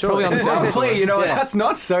 right? Yeah, it's probably on the sound. Hopefully, that's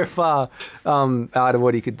not so far out of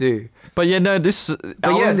what he could do. But yeah, no, this.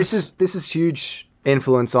 This is huge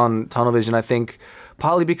influence on Tunnel Vision, I think,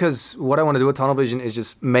 partly because what I want to do with Tunnel Vision is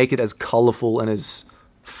just make it as colorful and as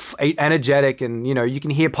energetic, and you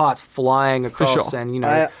can hear parts flying across, and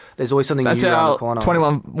there's always something new around the corner.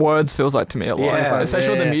 21 words feels like to me a lot,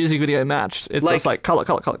 especially with the music video matched. It's just color.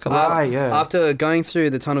 After going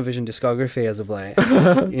through the Tunnel Vision discography as of late,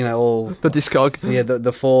 all the discog,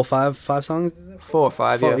 the 4 5 songs, 4 or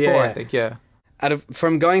 5, 4 I think,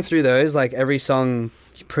 from going through those, like every song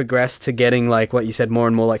progressed to getting like what you said, more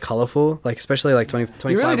and more like colorful, like especially like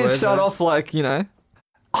 25 You really did words, start right? off like, you know,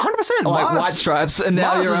 100%. like White Stripes, and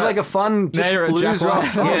now Mars you're was at- like a fun, just you're a blues Jack rock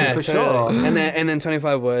White. song for sure. And then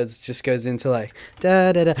 25 words just goes into like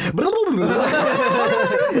da da da.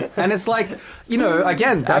 And it's like, you know,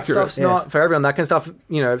 again, that Accurate, stuff's not for everyone. That kind of stuff,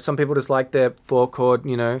 you know, some people just like their 4-chord,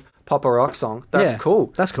 you know, pop or rock song. That's Yeah,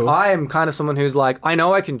 cool. that's cool. I am kind of someone who's like, I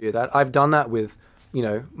know I can do that. I've done that with, you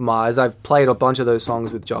know, Mars. I've played a bunch of those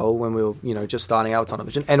songs with Joel when we were, you know, just starting out with Tunnel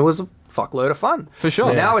Vision, and it was a fuckload of fun. For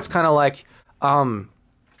sure. Now it's kind of like,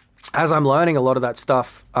 as I'm learning a lot of that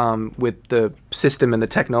stuff with the system and the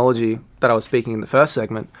technology that I was speaking in the first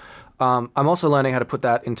segment, I'm also learning how to put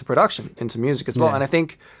that into production, into music as well. Yeah. And I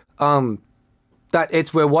think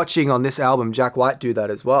that we're watching on this album Jack White do that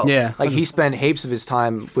as well. Yeah. Like he spent heaps of his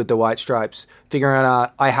time with the White Stripes figuring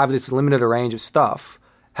out, I have this limited range of stuff.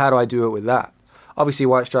 How do I do it with that? Obviously,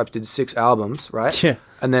 White Stripes did 6 albums, right? Yeah.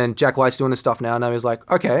 And then Jack White's doing this stuff now, and I was like,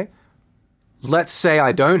 okay, let's say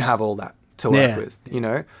I don't have all that to work Yeah. with, you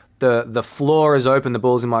know? The floor is open, the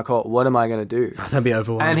ball's in my court. What am I going to do? That'd be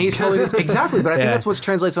overwhelming. And he's probably exactly, but I think Yeah. that's what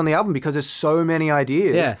translates on the album because there's so many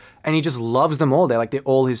ideas, Yeah. and he just loves them all. They're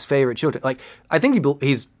all his favorite children. Like I think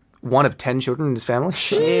he's one of 10 children in his family.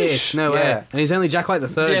 Shit, no way. Yeah. And he's only Jack White the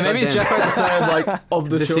third. Yeah, maybe it's goddamn. Jack White the third, like, of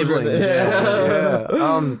the children. siblings.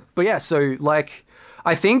 Yeah. But yeah, so like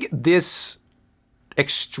I think this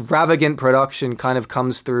extravagant production kind of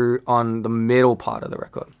comes through on the middle part of the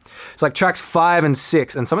record. It's like tracks 5 and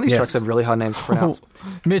 6, and some of these Yes. tracks have really hard names to pronounce.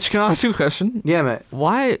 Mitch, can I ask you a question? Yeah, mate.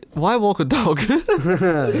 Why walk a dog?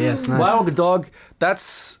 Yes, nice. Wild the Dog,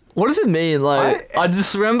 that's What does it mean? Like, I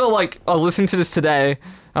just remember, like, I was listening to this today.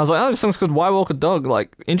 I was like, oh, this song's called Why Walk a Dog?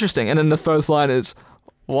 Like, interesting. And then the first line is,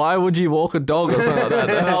 why would you walk a dog or something like that?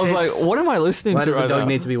 And I was like, what am I listening Why to does a right dog now?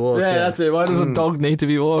 need to be walked? Yeah, that's it. Why does a dog need to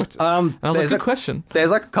be walked? And I was like, there's good question.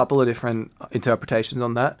 There's like a couple of different interpretations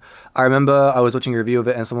on that. I remember I was watching a review of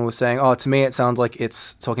it and someone was saying, oh, to me it sounds like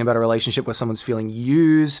it's talking about a relationship where someone's feeling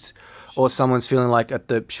used or someone's feeling like at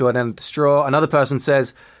the short end of the straw. Another person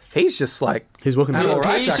says, he's just like He's walking animal people.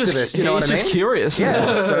 rights activist, you know what I mean? He's just curious.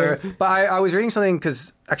 Yeah, so, but I was reading something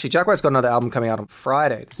because actually Jack White's got another album coming out on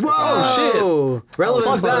Friday. Oh, shit. Relevant.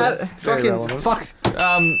 Fuck that. Very relevant. Fuck.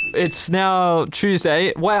 It's now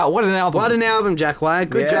Tuesday. Wow, what an album. What an album, Jack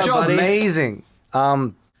White. Good Yeah, job, it's buddy. amazing.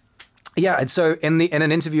 Yeah, and so in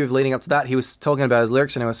an interview leading up to that, he was talking about his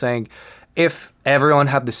lyrics and he was saying, if everyone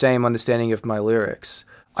had the same understanding of my lyrics,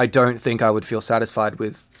 I don't think I would feel satisfied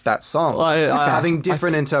with that song. Having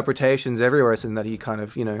different interpretations everywhere, and that he kind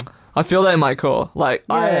of, you know. I feel that in my core. Like,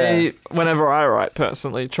 Yeah. whenever I write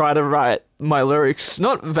personally, try to write my lyrics,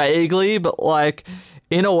 not vaguely, but like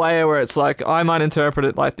in a way where it's like, I might interpret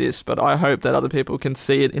it like this, but I hope that other people can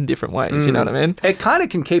see it in different ways. You know what I mean? It kind of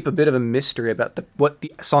can keep a bit of a mystery about what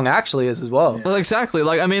the song actually is as well. Well, exactly.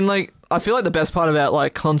 Like, I mean, like, I feel like the best part about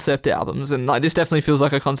like concept albums, and like this definitely feels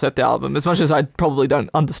like a concept album, as much as I probably don't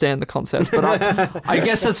understand the concept, but I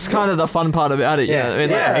guess that's kind of the fun part about it. You know what I mean?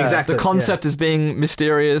 Yeah, exactly. The concept is being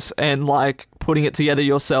mysterious and like putting it together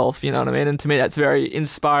yourself. You know what I mean? And to me, that's very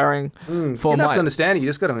inspiring for You don't have my. to understand it, you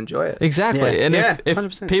just got to enjoy it. Exactly. Yeah. And Yeah, if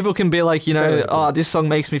 100%. people can be like, you know, totally cool. oh, this song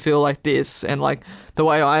makes me feel like this, and like the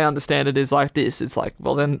way I understand it is like this, it's like,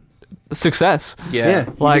 well, then success. Yeah.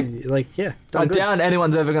 Like- yeah. I done good. doubt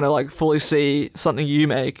anyone's ever going to like fully see something you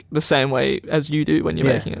make the same way as you do when you're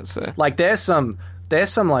Yeah. making it. So, Like there's some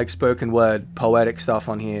like spoken word poetic stuff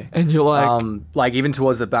on here. and you're like, Like even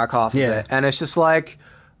towards the back half Yeah. of it. And it's just like,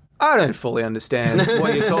 I don't fully understand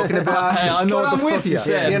what you're talking about. Hey, I know but what I'm the with fuck you you.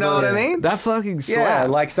 said, You know what I yeah. mean? that fucking slap. Yeah,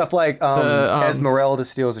 like stuff like Esmeralda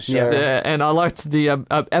steals a show. Yeah, and I liked the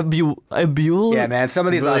Abulia. Yeah, man. Some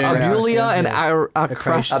of these are Abulia and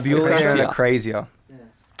Acrasia. Abulia and Acrasia. Acrasia.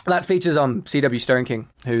 That features C.W. Stone King,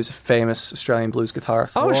 who's a famous Australian blues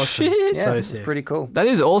guitarist. Oh Awesome. shit! yeah, so it's sick. pretty cool. That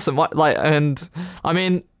is awesome. Like, and I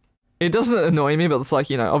mean, it doesn't annoy me, but it's like,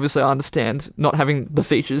 you know, obviously I understand not having the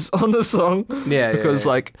features on the song. Yeah, because yeah.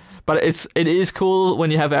 like, but it is cool when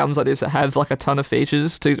you have albums like this that have like a ton of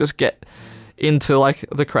features to just get into like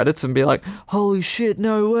the credits and be like, holy shit,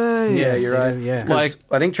 no way. Yeah, you're right. Yeah. 'Cause Like-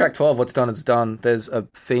 I think track 12, What's Done Is Done, there's a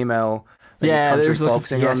female country there's folk like-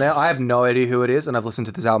 singer on yes. there. I have no idea who it is, and I've listened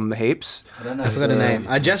to this album heaps. I don't know. I forgot her name.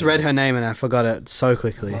 I just read her name and I forgot it so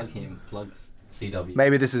quickly. Plug him. Plug CW.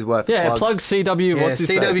 Maybe this is worth Yeah, plugs. plug CW. Yeah, What's his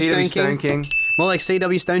CW face? CW Stone Stone King. More like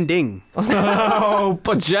CW Stone Ding. Oh,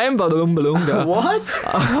 Pajamba Lumbalunga. What?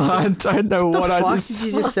 I don't know What what the I fuck just. did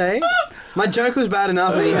you just say? My joke was bad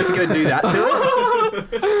enough, and you had to go do that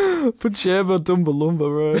to it. Pajama Dumbalumba,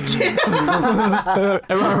 bro.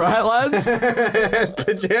 Am I right, lads?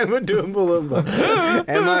 Pajama Doombalumba.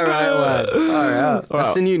 Am I right, lads? Oh,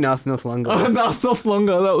 That's the new North Longer. Not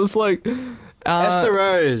longer. That was like Esther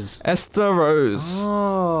Rose. Esther Rose.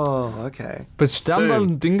 Oh, okay. Pajama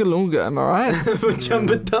Dingalunga. Am I right?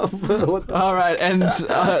 Pajama Dumba. What the? All right, and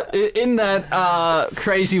in that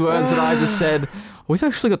crazy words that I just said, we've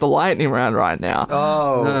actually got the lightning round right now.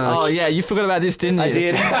 Oh, Oh yeah, you forgot about this, didn't you? I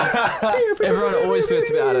did. Everyone always forgets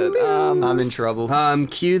about it. I'm in trouble.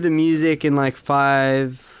 Cue the music in like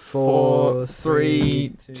 5, 4,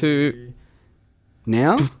 3, 2.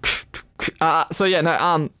 Now?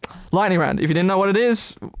 Lightning round. If you didn't know what it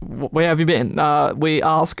is, where have you been? We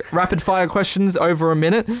ask rapid fire questions over a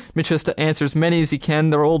minute. Mitch has to answer as many as he can.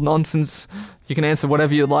 They're all nonsense. You can answer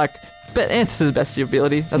whatever you like, but answer to the best of your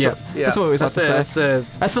ability. That's what we always have to say.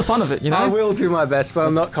 That's the fun of it, you know? I will do my best, but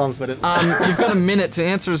I'm not confident. You've got a minute to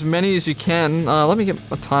answer as many as you can. Let me get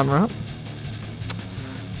my timer up.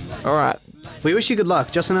 All right. We wish you good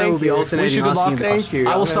luck. Justin and I Thank will be you. alternating Wish you good asking luck. the Thank question. you.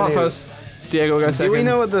 I will I'm start gonna first. Diego will go second. Do we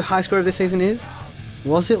know what the high score of this season is?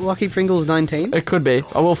 Was it Lockie Pringles 19? It could be.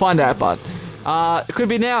 I will find out, but it could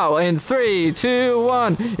be now. In 3, 2,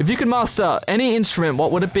 1. If you could master any instrument,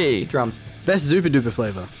 what would it be? Drums. Best Super Duper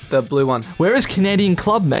flavor. The blue one. Where is Canadian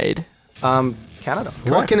Club made? Canada.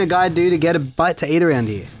 What can a guy do to get a bite to eat around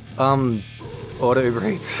here? Order Uber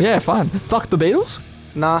Eats. Yeah, fine. Fuck the Beatles?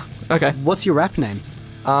 Nah. Okay. What's your rap name?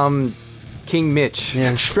 King Mitch.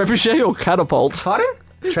 Yeah. Trebuchet or Catapult? Pardon?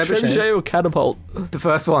 Trebuchet or Catapult? The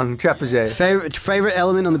first one, Trebuchet. Favorite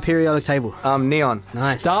element on the periodic table? Neon.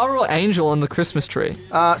 Nice. Star or Angel on the Christmas tree?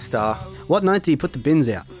 Star. What night do you put the bins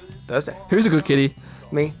out? Thursday. Who's a good kitty?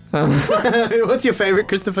 Me. What's your favorite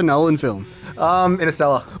Christopher Nolan film?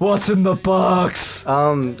 Interstellar. What's in the box?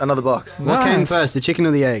 Another box. What came Nice. first, the chicken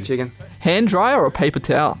or the egg? Chicken. Hand dryer or paper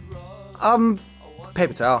towel?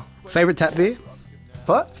 Paper towel. Favorite tap beer?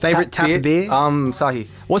 What? Favorite tap beer? Sahi.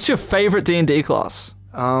 What's your favorite D&D class?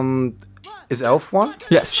 Is Elf one?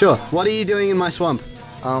 Yes. Sure. What are you doing in my swamp?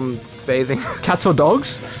 Bathing. Cats or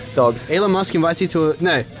dogs? Dogs. Elon Musk invites you to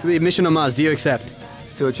a mission on Mars. Do you accept?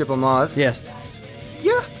 To a trip on Mars. Yes.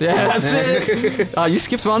 Yeah. Yeah, that's it. You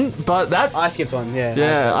skipped one, but that... I skipped one, yeah.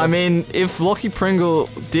 Yeah, I mean, if Lockie Pringle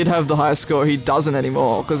did have the highest score, he doesn't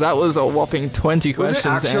anymore, because that was a whopping 20 Was it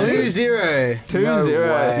questions actually? answered. 2-0. 2-0. No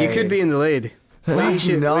way. You could be in the lead. We That's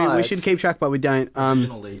should nuts. keep track, but we don't.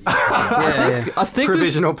 Original lead. Yeah. I think with-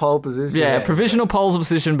 Provisional pole position. yeah, provisional polls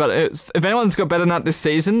position, but if anyone's got better than that this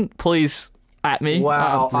season, please at me.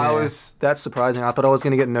 Wow, yeah. that's surprising. I thought I was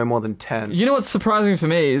going to get no more than 10. You know what's surprising for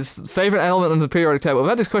me is favorite element on the periodic table. I've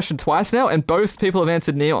had this question twice now, and both people have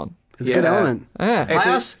answered neon. It's a good Yeah. element.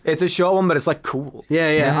 Yeah. It's a short one, but it's like cool.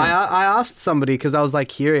 Yeah. I asked somebody because I was like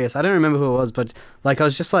curious. I don't remember who it was, but like I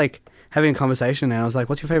was just like having a conversation and I was like,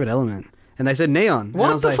 "What's your favorite element?" And they said neon. And I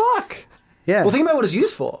What was the like, fuck? Yeah. Well, think about what it's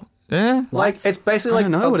used for. Yeah. Like, it's basically I like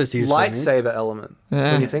don't know a what it's used for, mate. lightsaber element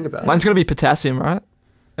Yeah. when you think about it. Mine's gonna be potassium, right?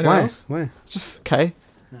 Anyone Why? else? Why? Just okay.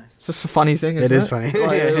 It's just a funny thing. It Isn't is funny.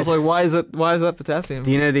 Like, Yeah. it was like, why is that potassium?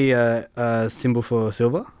 Do you know the symbol for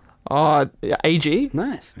silver? Oh, yeah, AG.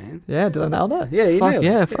 Nice, man. Yeah, did I nail that? Yeah, you fuck, nailed it.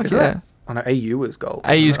 yeah, fuck Is yeah. that- Oh no, AU is gold.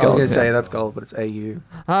 AU is I gold, was going to say yeah. that's gold, but it's AU.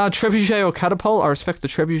 Trebuchet or catapult? I respect the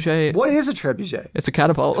trebuchet. What is a trebuchet? It's a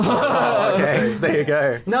catapult. Oh, okay, there you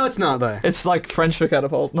go. No, it's not though. It's like French for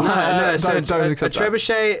catapult. No, so don't a accept that.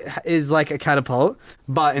 trebuchet is like a catapult,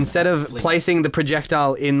 but instead of placing the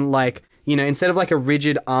projectile in like, you know, instead of like a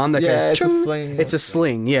rigid arm that Yeah, goes, it's a chung, sling. it's a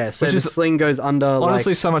sling. Yeah, so Which the is sling goes under.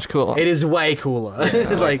 Honestly, like, so much cooler. it is way cooler.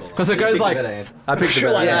 like, Because it goes like, I picked the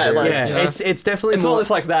better like that, answer. like- yeah, you know? it's definitely it's more. not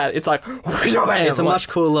just like that. It's like, it's a much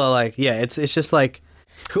cooler. Like, yeah, it's just like,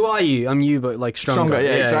 who are you? I'm you, but like stronger. stronger.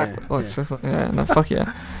 Yeah, exactly. Like, so- yeah, no, fuck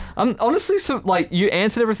yeah. Honestly, so like you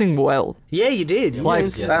answered everything well. Yeah, you did. You Like,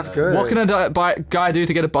 answered- Yes, That's I know. good. What can a guy do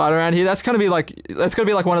to get a bite around here? That's gonna be like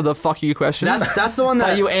one of the fuck you questions. that's the one that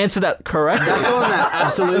But you answered that correct. That's the one that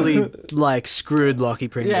absolutely like screwed Lockie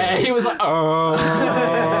Pringle. Yeah, he was like, oh.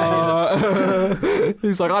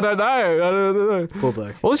 He's like, I don't know. Poor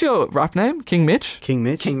bloke. What was your rap name? King Mitch? King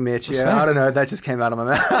Mitch. King Mitch, yeah. Respect. I don't know. That just came out of my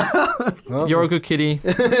mouth. Well, You're a good kitty.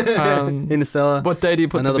 Interstellar. What day do you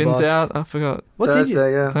put Another the bins box. out? I forgot. What did you?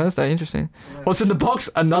 Thursday, yeah. Thursday, interesting. What's in the box?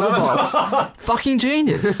 Another box. Fucking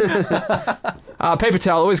genius. Paper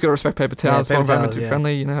towel, always got to respect paper towels. paper More environmentally towels, yeah.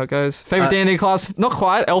 friendly, you know how it goes. Favorite D&D class? Not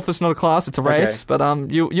quite. Elf is not a class, it's a race. But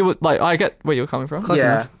you would like. I get where you're coming from. Close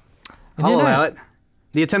Yeah. enough. And I'll you know. allow it.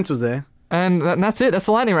 The attempt was there. And that's it. That's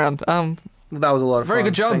the lightning round. That was a lot of fun. Very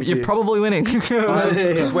good job. Thank You're you. probably winning.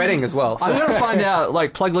 I'm sweating as well. I'm So. going to find out,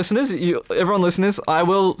 like, plug listeners, everyone listeners, I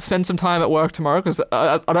will spend some time at work tomorrow because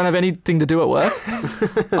I don't have anything to do at work.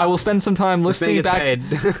 I will spend some time listening back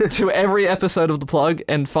to every episode of The Plug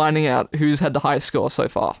and finding out who's had the highest score so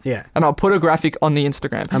far. Yeah. And I'll put a graphic on the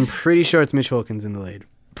Instagram. I'm pretty sure it's Mitch Hawkins in the lead.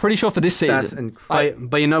 Pretty sure for this season. That's incredible.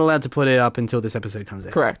 But you're not allowed to put it up until this episode comes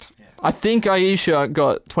out. Correct. I think Aisha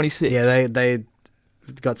got 26. Yeah, they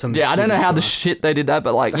got some. Yeah, I don't know how the students shit they did that,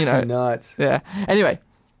 but like, That's you know. nuts. Yeah. Anyway,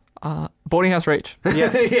 Boarding House Reach.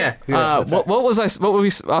 Yes. yeah. What was I? What were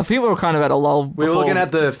we? I think we were kind of at a lull. We were before. looking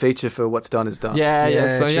at the feature for What's Done Is Done. Yeah.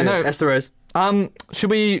 So true. no. Esther Rose. Should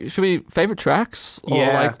we favorite tracks or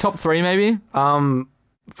Yeah. like top 3 maybe?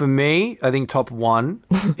 For me, I think top 1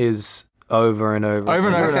 is Over and Over. Over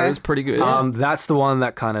and over Okay. is pretty good. That's the one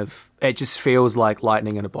that kind of, it just feels like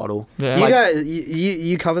lightning in a bottle. Yeah. You Like- guys,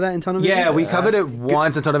 you cover that in Tunnel Vision? Yeah, we covered it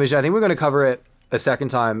once in Tunnel Vision. I think we're going to cover it a second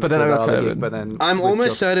time. But then for I the got other COVID. gig, but then I'm with almost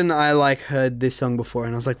Jock- certain I like heard this song before,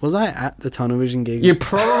 and I was like, was I at the Tunnel Vision gig? You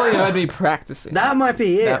probably heard me practicing. That might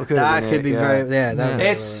be it. That could have been it, be yeah. very. Yeah, that Yeah.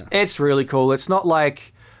 would be It's really cool. It's not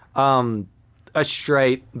like a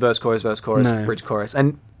straight verse, chorus, No. bridge, chorus.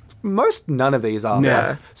 And none of these are. Yeah.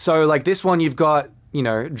 Right? So like this one, you've got, you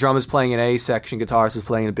know, drummers playing an A section, guitarist is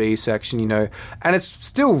playing a B section, you know, and it's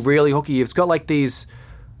still really hooky. It's got like these,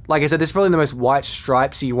 like I said, this is probably the most white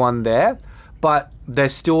stripesy one there, but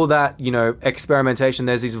there's still that, you know, experimentation.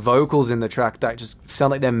 There's these vocals in the track that just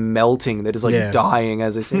sound like they're melting. They're just like Yeah. dying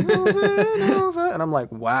as they sing over and over. And I'm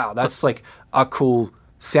like, wow, that's like a cool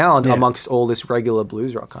sound Yeah. amongst all this regular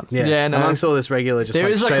blues rock kind of stuff. Yeah, no. Amongst all this regular, just There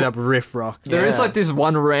like is, like, straight up riff rock. There is Yeah. like this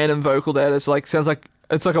one random vocal there that's like sounds like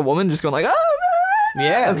it's like a woman just going like, oh,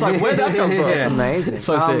 Yeah. it's like where'd that come from? It's amazing.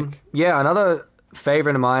 So sick. Yeah, another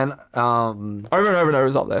favorite of mine, Over and over and over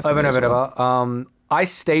is up there. for over and me over as and well. over.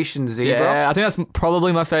 Ice Station Zebra. Yeah, I think that's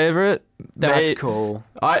probably my favorite. That's May- cool.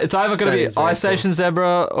 It's either going That to is be very Ice Station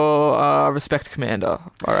Zebra or Respect Commander,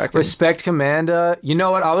 I reckon. Respect Commander. You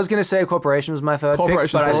know what? I was going to say Corporation was my third pick,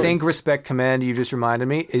 Corporation's but I cool. think Respect Commander, you just reminded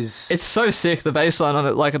me, is... It's so sick, the bass line on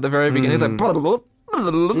it, like at the very beginning. It's like...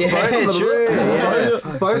 Yeah, true.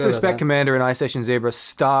 Yeah. Both Respect Commander and Ice Station Zebra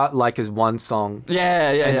start like as one song Yeah,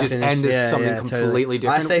 and yeah. just end as something totally. completely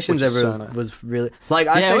different. Ice Station which is Zebra so nice. was really like.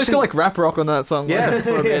 Ice Yeah, it always Station, got like rap rock on that song. Yeah.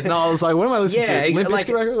 for a bit. And I was like, what am I listening yeah, to? Limp like,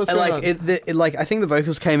 Bizkit record? What's going on? like I think the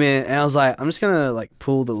vocals came in, and I was like, I'm just gonna like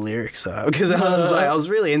pull the lyrics up because I was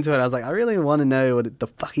really into it. I was like, I really want to know what the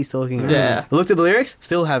fuck he's talking about. Yeah. I looked at the lyrics,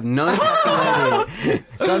 still have no fucking idea,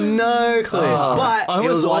 got no clue. But I it always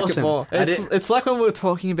was like awesome. it more. I did- It's like when we were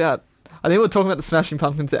talking about... I think we were talking about the Smashing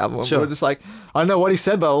Pumpkins album. And Sure. we were just like, I don't know what he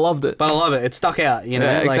said, but I loved it. But I love it. It stuck out, you know.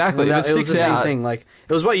 Yeah, like, exactly. If it it was sticks the same out- thing. Like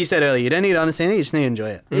it was what you said earlier. You don't need to understand it. You just need to enjoy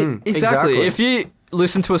it. Exactly. If you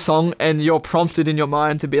listen to a song and you're prompted in your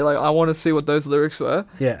mind to be like, I want to see what those lyrics were,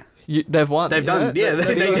 Yeah. they've won. They've you done- know? yeah,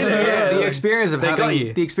 they did it, yeah. The experience of They got having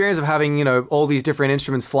you. the experience of having, you know, all these different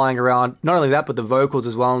instruments flying around. Not only that, but the vocals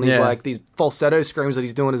as well, and these Yeah. like these falsetto screams that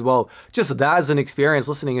he's doing as well. Just that as an experience,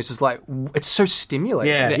 listening, it's just like it's so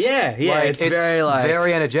stimulating. Yeah. Like, it's very like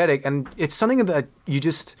very energetic, and it's something that you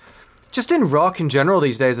just in rock in general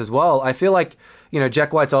these days as well. I feel like, you know,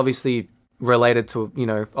 Jack White's obviously related to, you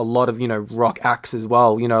know, a lot of, you know, rock acts as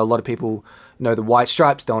well. You know, a lot of people know the White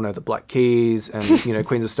Stripes, they'll know the Black Keys, and, you know,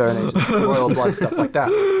 Queens of Stone Age, Royal Blood, stuff like that.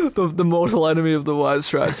 The mortal enemy of the White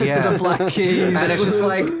Stripes. Yeah. The Black Keys. And it's just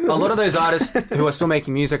like a lot of those artists who are still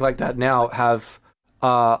making music like that now have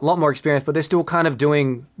a lot more experience, but they're still kind of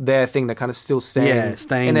doing their thing. They're kind of still staying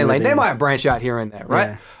in their lane. They within. might branch out here and there,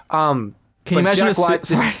 right? Can you imagine Jack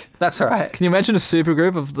White, that's all right. Can you imagine a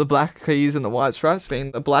supergroup of the Black Keys and the White Stripes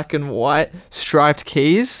being the black and white striped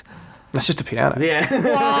keys? That's just a piano. yeah.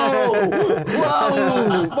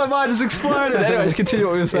 Whoa! My mind has exploded. Anyways, continue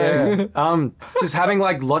what you were saying. Yeah. Just having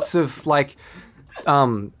like lots of like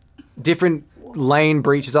different lane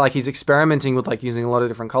breaches. Like he's experimenting with like using a lot of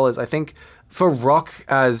different colors. I think for rock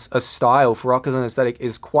as a style, for rock as an aesthetic,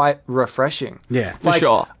 is quite refreshing. Yeah. For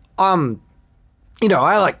sure. You know,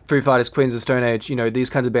 I like Foo Fighters, Queens of Stone Age, you know,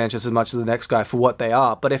 these kinds of bands just as much as the next guy for what they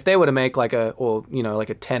are. But if they were to make like a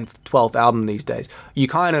 10th, 12th album these days, you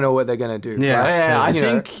kind of know what they're going to do. Yeah. right? Yeah, I You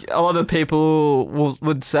know, think a lot of people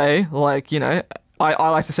would say, like, you know, I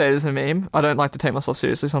like to say it as a meme. I don't like to take myself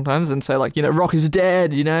seriously sometimes and say, like, you know, rock is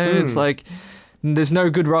dead, you know? It's like, there's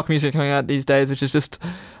no good rock music coming out these days, which is just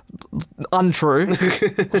untrue.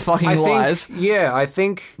 Fucking I lies. think, yeah, I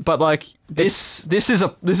think But like this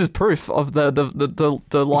is proof of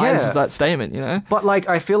the lies Yeah. of that statement, you know? But like,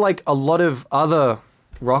 I feel like a lot of other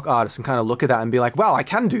rock artists can kind of look at that and be like, "Wow, I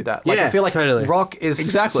can do that." Like, Yeah, I feel like totally. rock is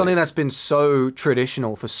Exactly. something that's been so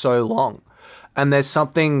traditional for so long. and there's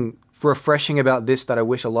something refreshing about this that I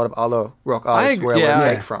wish a lot of other rock artists were able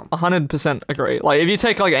to take from. 100% agree. Like, if you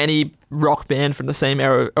take like any rock band from the same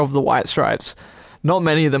era of the White Stripes, not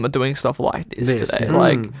many of them are doing stuff like this today. yeah.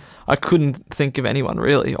 Like, I couldn't think of anyone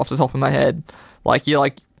really off the top of my head. Like, you're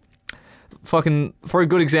like, fucking, for a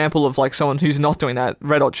good example of like someone who's not doing that,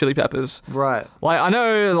 Red Hot Chili Peppers. Right. Like, I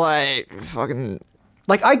know, like, fucking,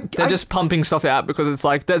 Like they're just pumping stuff out because it's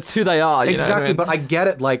like, that's who they are. You know what I mean? but I get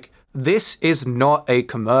it. Like, this is not a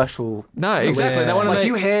commercial. No, exactly. Yeah. They want to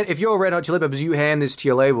Like, make... if you're a Red Hot Chili Peppers, you hand this to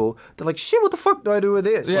your label, they're like, shit, what the fuck do I do with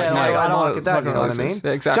this? Yeah, like, like, I I don't don't market that, you fucking know what I know mean? this.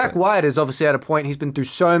 Yeah, exactly. Jack White is obviously at a point, he's been through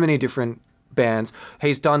so many different bands.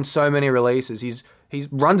 He's done so many releases. He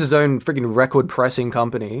runs his own freaking record pressing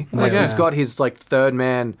company. Like, Yeah. he's got his like third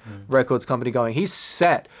man records company going. He's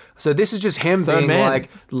set. So this is just him Third being man. like,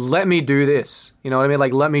 let me do this. You know what I mean?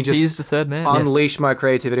 Like, let me just He's the third man. unleash my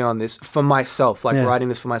creativity on this for myself. Like, Yeah. writing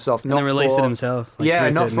this for myself. And then release it himself. Like, Yeah,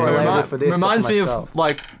 through not Third for a Man. label for this, Reminds but me for of myself.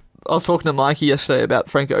 like, I was talking to Mikey yesterday about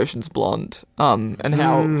Frank Ocean's Blonde, and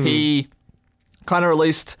how he kind of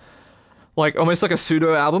released like almost like a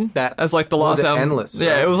pseudo album That- as like the what was last it, album. Endless,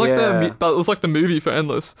 Yeah, right? it was like Yeah. but it was like the movie for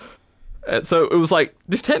Endless. So it was like,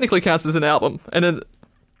 this technically counts as an album, and then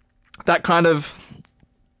that kind of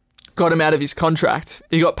got him out of his contract.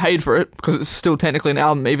 He got paid for it because it's still technically an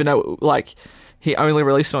album, even though like he only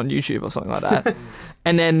released it on YouTube or something like that.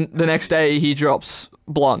 And then the next day he drops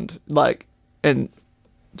Blonde, like, and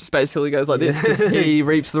just basically goes like this, 'cause he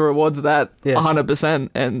reaps the rewards of that Yes. 100%,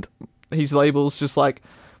 and his label's just like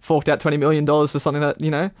forked out $20 million to something that, you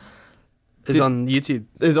know, It's on YouTube.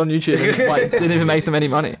 is on YouTube and like didn't even make them any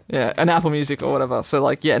money. Yeah, and Apple Music or whatever. So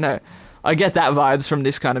like, yeah, no, I get that vibes from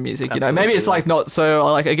this kind of music. You know, maybe it's like not so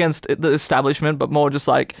like against the establishment, but more just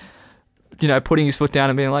like, you know, putting his foot down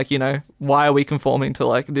and being like, you know, why are we conforming to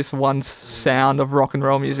like this one sound of rock and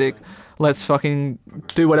roll music? Let's fucking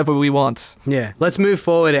do whatever we want. Yeah. Let's move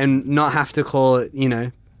forward and not have to call it, you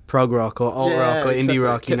know, prog rock or alt Yeah, rock or indie exactly.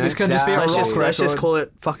 rock, you know. This can just be a let's rock just let's just record. call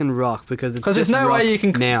it fucking rock because it's Because just there's no rock way you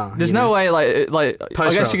can now. There's you no know? way I guess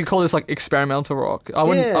Post-rock. you could call this like experimental rock. I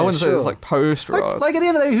wouldn't Yeah, say it's sure. like post rock. Like at the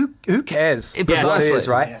end of the day, who cares? Yes. What it is,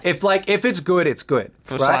 Precisely. right? Yes. If it's good, it's good.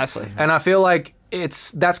 Precisely. Right? And I feel like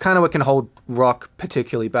that's kind of what can hold rock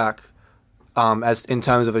particularly back. As in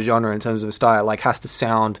terms of a genre, in terms of a style, like has to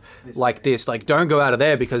sound like this. Like, don't go out of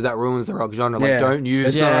there because that ruins the rock genre. Like, Yeah. don't use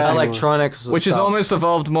It's not rock anymore. electronics, Which is stuff. almost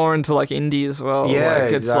evolved more into like indie as well. Yeah,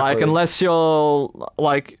 like, it's like exactly. unless you're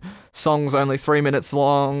like songs only 3 minutes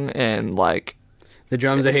long and like The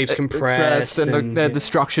drums are heaps compressed and the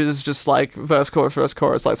structure's just like verse chorus.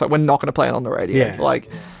 Like it's like we're not gonna play it on the radio. Yeah. Like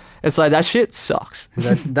it's like that shit sucks.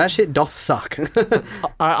 that shit doth suck.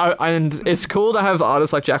 And it's cool to have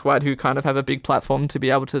artists like Jack White who kind of have a big platform to be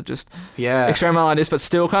able to just Yeah. experiment like this, but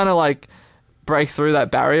still kind of like break through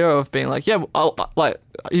that barrier of being like, yeah, like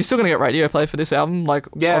you're still gonna get radio play for this album, like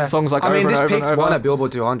Yeah. on songs like I mean, over this and over peaked and over. one at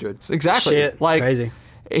Billboard 200. Exactly. Shit, like crazy.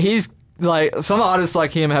 he's like some artists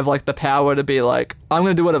like him have like the power to be like, I'm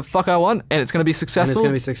gonna do what the fuck I want and it's gonna be successful. And it's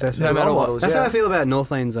gonna be successful. no matter Role what. models. That's Yeah. how I feel about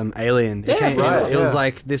Northlane's Alien. Yeah, right, It was yeah.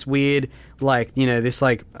 like this weird, like, you know, this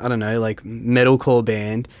like, I don't know, like metalcore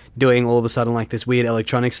band doing all of a sudden like this weird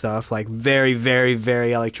electronic stuff, like very, very,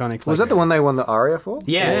 very electronic. Was like, that the one they won the ARIA for?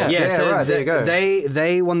 Yeah, yeah. Yeah, So right, there you go.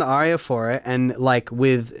 They won the ARIA for it, and like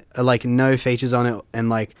with like no features on it, and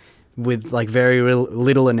like with like very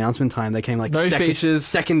little announcement time, they came like No second, features,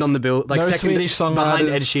 second on the bill, like no second Swedish songwriters. behind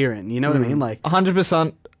Ed Sheeran. You know what I mean? Like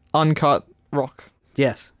 100% uncut rock.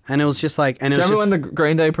 yes, and it was just like, and it Do you was remember just, when the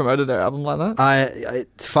Green Day promoted their album like that? I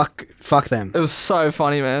fuck them. It was so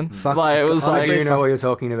funny, man. Fuck- like it was Honestly, like you know what you're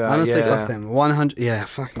talking about. Honestly, yeah. fuck them. 100. Yeah,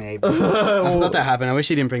 fuck me. I forgot that happened. I wish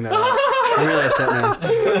you didn't bring that up. I'm really upset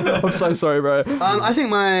now. I'm so sorry, bro. I think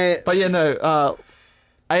my But yeah, no.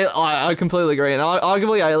 I completely agree, and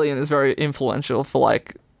arguably Alien is very influential for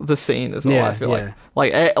like the scene as well. Yeah, I feel yeah.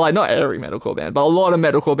 like not every metalcore band, but a lot of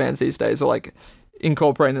metalcore bands these days are like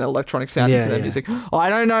incorporating an electronic sound Yeah, into their yeah. music. I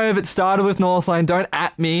don't know if it started with Northlane. Don't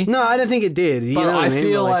at me. no, I don't think it did. You But know what I mean?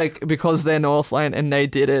 feel But, like because they're Northlane and they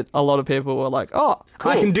did it, a lot of people were like, "Oh,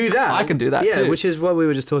 cool. I can do that. I can do that Yeah, too." which is what we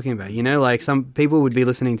were just talking about. You know, like some people would be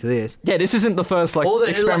listening to this. Yeah, this isn't the first like All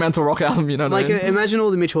the- experimental rock album. You know what Like, I mean? imagine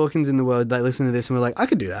all the Mitch Hawkins in the world that listen to this and we're like, I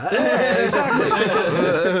could do that.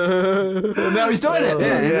 Now he's doing it.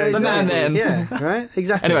 Yeah, the man. Yeah, right?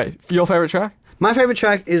 Exactly. Anyway, your favorite track? my favorite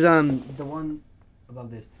track is the one above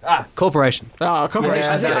this. Corporation. Oh, Corporation.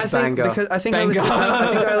 Yeah, that's banger. because I think Banger.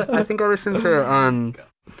 I think I listened to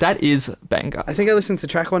That is banger. I think I listened to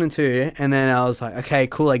track 1 and 2, and then I was like, okay,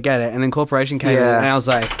 cool, I get it. And then Corporation came in, Yeah. and I was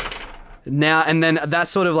like, now and then that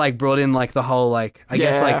sort of like brought in like the whole like I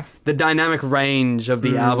guess like the dynamic range of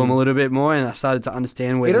the album a little bit more, and I started to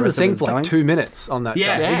understand where He the doesn't rest of sing it was for like going. 2 minutes on that.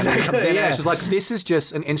 Yeah, track. And then he exactly, comes in yeah. and it's just like this is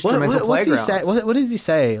just an instrumental What's he playground. say? What does he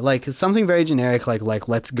say? Like something very generic, like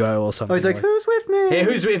 "Let's go" or something. Oh, he's like, who's with me? Yeah,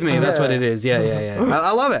 who's with me? That's what it is. Yeah.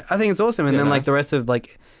 I love it. I think it's awesome. And then like the rest of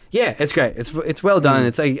like, yeah, it's great. It's well done.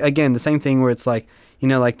 It's like, again the same thing where it's like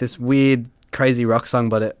like this weird crazy rock song,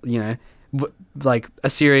 but it like a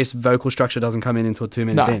serious vocal structure doesn't come in until 2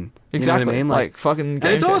 minutes in. You Exactly. know what I mean? Like fucking. And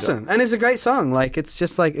it's awesome. And it's a great song. Like it's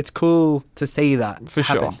just like it's cool to see that For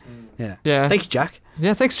sure. happen. Yeah. Yeah. Thank you, Jack.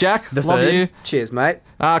 Yeah, thanks, Jack. The Love third. you. Cheers, mate.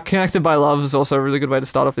 Connected by Love is also a really good way to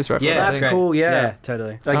start off this record. Yeah, I That's think. cool. Yeah.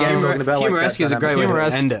 totally. Again, talking about like Humoresque that is a great way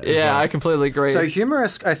dynamic. to end it. as Yeah, well. I completely agree. So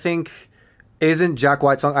Humoresque, I think, isn't Jack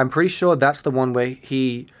White's song. I'm pretty sure that's the one where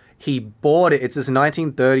he bought it. It's this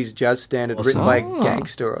 1930s jazz standard written by a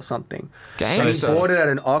gangster or something. And he bought it at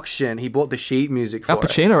an auction. He bought the sheet music for Al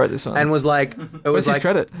Pacino wrote this one. and was like, Where's his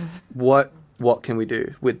credit? What can we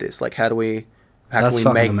do with this? Like, how can we That's make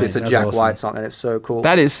fucking this a amazing. That's Jack awesome. White song? And it's so cool.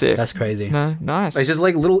 That is sick. That's crazy. No, nice. It's just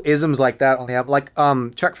like little isms like that on the album. Like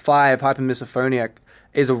track 5, Hypermisophonia,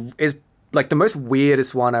 is like the most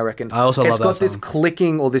weirdest one, I reckon. I also it's love that got this song.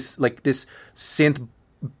 clicking or this synth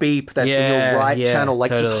beep that's in Yeah, your right yeah, channel,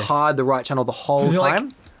 like totally. just hard the right channel the whole You're like,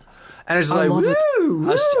 time. And it's just I like, love it.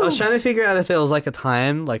 woo, I was trying to figure out if there was like a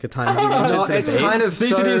time signature No, to the it's beat. kind of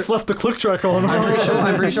These so, idiots left the click track on.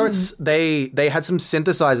 I'm pretty sure it's they had some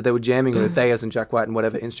synthesizer they were jamming with, they as in Jack White and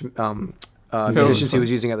whatever musicians he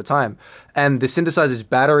was using at the time, and the synthesizer's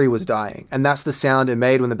battery was dying, and that's the sound it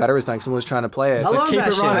made when the battery was dying. Someone was trying to play it. I love keep that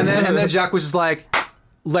it shit. running. And then Jack was just like,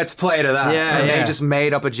 let's play to that. Yeah, and yeah. they just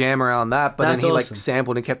made up a jam around that, but That's then he awesome. like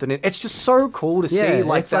sampled and kept it in. It's just so cool to Yeah, see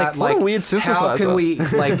like it's that. like, what a weird how can synthesizer. we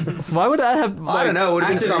like? Why would that have? I don't know. It would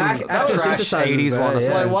have been some active trash synthesizers, 80s bro, one or yeah.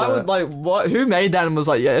 something. Like, why would what? Who made that and was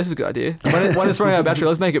like, yeah, this is a good idea. When it's running out of battery,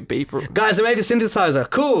 let's make it beep. Guys, I made the synthesizer.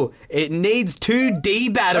 Cool. It needs 2 D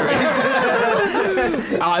batteries.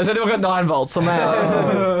 Has anyone got 9 volts?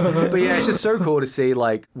 Somehow. But yeah, it's just so cool to see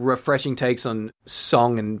like refreshing takes on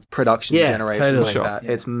song and production Yeah, generation totally. like Sure. that.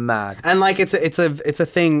 It's mad. And like it's a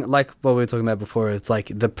thing like what we were talking about before. It's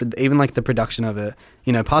like even like the production of it.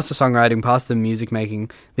 Past the songwriting, past the music making,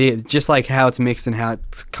 just like how it's mixed and how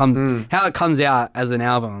it comes out as an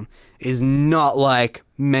album is not like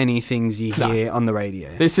many things you hear on the radio.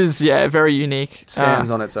 This is very unique. Stands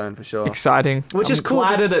on its own for sure. Exciting, Which is cool.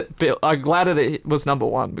 I'm glad that it was number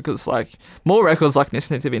one because like more records like this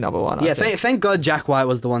need to be number one. Yeah, I think. thank God Jack White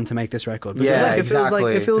was the one to make this record. Because, Yeah, like,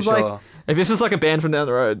 exactly. it feels for like sure. If this was like a band from down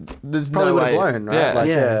the road, there's Probably no would way. have blown, right? Yeah, Like,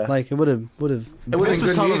 yeah, yeah. like it would have. It would have This been is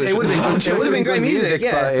good tunnel music. It would vision. have been great music,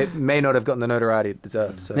 yeah. but it may not have gotten the notoriety it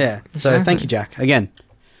deserved. So. Yeah. So thank you, Jack, again.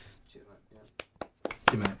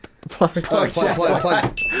 Plug Jack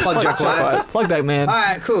White. Plug that man. All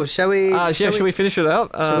right, cool. Shall we? Should we finish it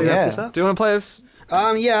out? Shall we wrap yeah. this up? Do you want to play us?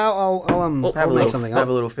 Yeah, I'll Have make something have up.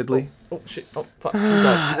 a little fiddly. Oh shit! Oh fuck!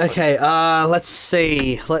 Okay. Let's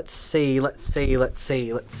see.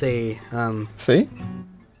 See?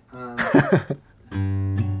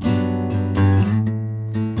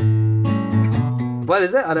 What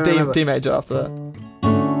is it? I don't remember. D major after that.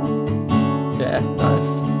 Yeah, nice.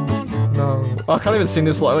 No, I can't even sing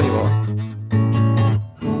this low anymore.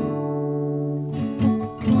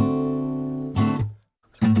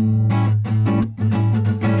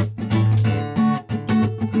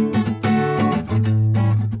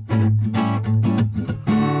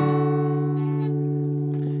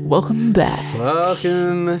 Welcome back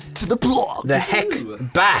Welcome to the blog. the heck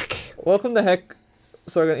back. Welcome the heck.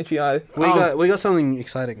 Sorry, I got an itchy eye. We got something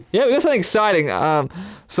exciting. Yeah, we got something exciting. That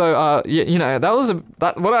was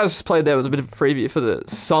what I just played there was a bit of a preview for the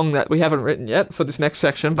song that we haven't written yet for this next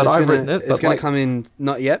section, but I've written it. It's going to come in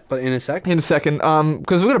not yet, but in a sec. in a second.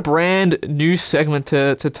 Because we've got a brand new segment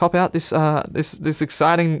to top out this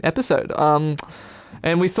exciting episode.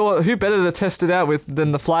 And we thought, who better to test it out with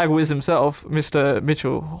than the flag whiz himself, Mr.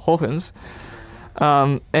 Mitchell Hawkins.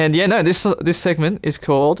 This segment is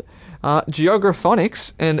called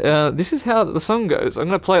Geographonics, and this is how the song goes. I'm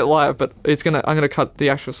going to play it live, but I'm going to cut the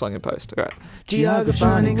actual song in post. All right.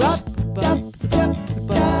 Geographonics.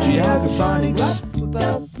 Geographonics.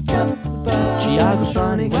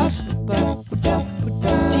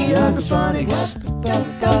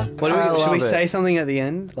 Geographonics. Should we say something at the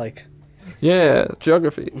end? Like, Yeah,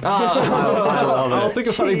 geography. I love I'll it. think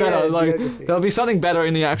of something Yeah, better. Like geography. there'll be something better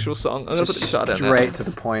in the actual song. I'm gonna put the shot down there. Straight to the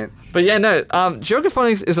point. But yeah, no.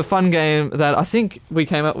 Geographonics is a fun game that I think we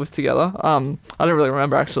came up with together. I don't really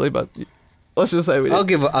remember actually, but Let's just say we did. I'll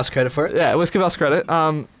give us credit for it. Yeah, let's give us credit.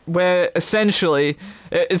 Where essentially,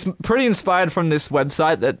 it's pretty inspired from this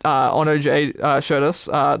website that Ono J showed us.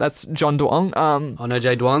 That's John Duong. Ono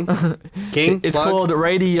J. Duong. King. It's plug. called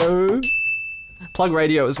Radio. Plug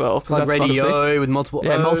Radio as well. 'Cause Plug that's fun to see. Radio with multiple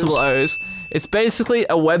Yeah, O's. multiple O's. It's basically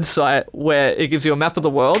a website where it gives you a map of the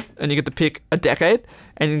world and you get to pick a decade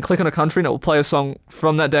and you can click on a country and it will play a song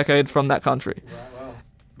from that decade from that country. Wow.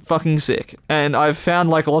 Fucking sick. And I've found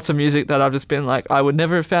like lots of music that I've just been like, I would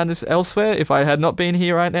never have found this elsewhere if I had not been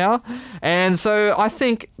here right now. And so I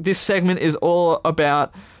think this segment is all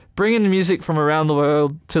about bringing music from around the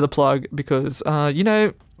world to the plug because,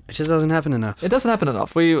 It just doesn't happen enough. it doesn't happen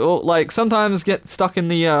enough. We all, like sometimes get stuck in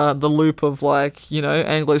the loop of like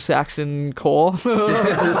Anglo-Saxon core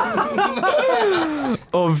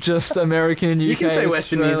of just American, UK. You can say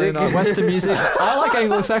Western Australian, music. Western music. I like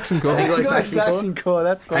Anglo-Saxon core. Anglo-Saxon core,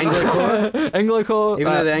 that's fine. Anglo-core? Anglo core.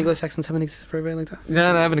 Even though the Anglo-Saxons haven't existed for a very long time.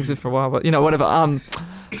 Yeah, they haven't existed for a while, but whatever.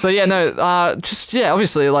 So yeah, no,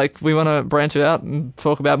 obviously, like we want to branch it out and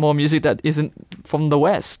talk about more music that isn't from the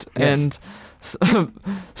West, Yes. and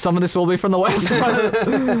some of this will be from the West,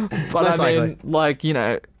 but Most I mean, likely.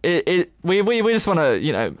 like we just want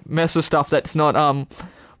to mess with stuff that's not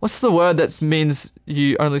what's the word that means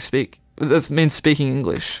you only speak that means speaking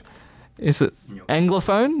English? Is it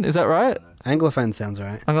Anglophone? Is that right? Anglophone sounds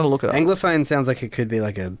right. I'm gonna look it up. Anglophone sounds like it could be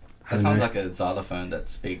like a. I It don't sounds know. like a xylophone that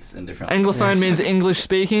speaks in different. Anglophone Yes. means English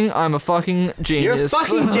speaking. I'm a fucking genius. You're a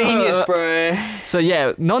fucking genius, bro. So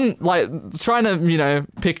yeah, trying to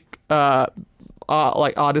pick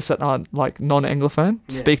like artists that are like non-Anglophone,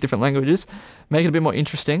 speak different languages, make it a bit more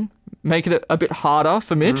interesting, make it a bit harder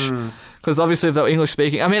for Mitch, because obviously if they were English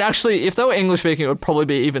speaking, I mean actually if they were English speaking it would probably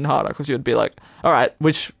be even harder because you'd be like, all right,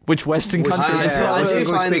 which Western country is this yeah, I from? do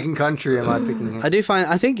English-speaking country am I picking here?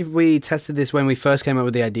 I think we tested this when we first came up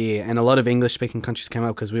with the idea, and a lot of English-speaking countries came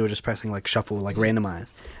up because we were just pressing like shuffle, like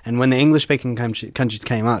randomize. And when the English-speaking countries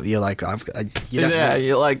came up, you're like, you don't know.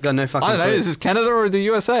 You're like, Got no fucking I don't know, clue. is this Canada or the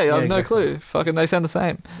USA? I have no exactly. clue. Fucking, they sound the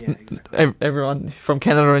same. Yeah, exactly. Everyone from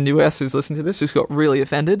Canada and US who's listening to this just got really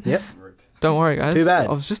offended. Yep. Don't worry, guys. Too bad.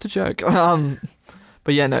 I was just a joke.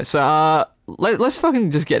 But yeah, no. So let's fucking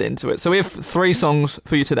just get into it. So we have 3 songs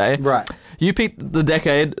for you today. Right, You picked the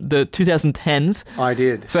decade, the 2010s. I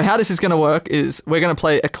did. So how this is going to work is we're going to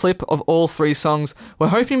play a clip of all 3 songs. We're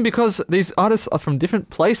hoping because these artists are from different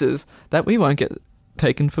places that we won't get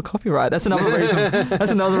taken for copyright. That's another reason.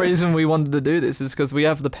 That's another reason we wanted to do this is because we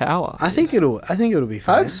have the power. I think it'll be I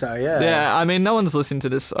fine. hope so, yeah. Yeah, I mean, no one's listening to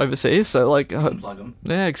this overseas, so like, Plug 'em.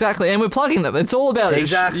 yeah, exactly. And we're plugging them. It's all about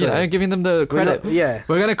Exactly. giving them the credit. Yeah.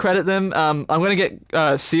 We're going to credit them. I'm going to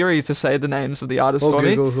get Siri to say the names of the artists Or for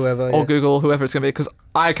Google, me. whoever. Or yeah. Google, whoever it's going to be, because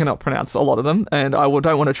I cannot pronounce a lot of them, and I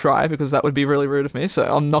don't want to try because that would be really rude of me, so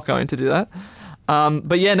I'm not going to do that.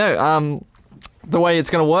 But yeah, no, the way it's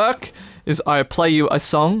going to work is I play you a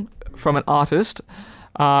song from an artist,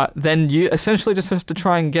 then you essentially just have to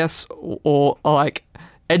try and guess or like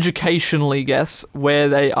educationally guess where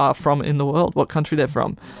they are from in the world, what country they're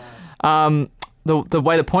from. The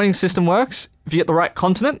way the pointing system works, if you get the right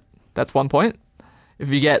continent, that's 1 point. If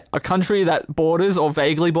you get a country that borders or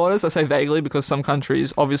vaguely borders, I say vaguely because some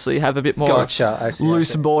countries obviously have a bit more Gotcha, I see.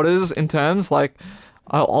 loose borders in terms. Like,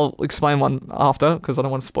 I'll explain one after because I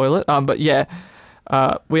don't want to spoil it. But yeah,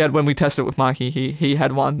 we had when we tested it with Mikey, he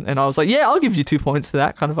had one, and I was like, yeah, I'll give you 2 points for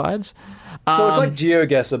that kind of vibes. So it's like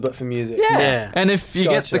GeoGuessr, but for music. Yeah. And if you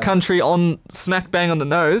get the Gotcha. country on smack bang on the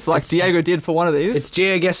nose, like Diego did for one of these, It's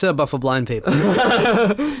GeoGuessr, but for blind people.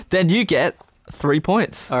 then you get 3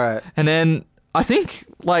 points. All right. And then I think,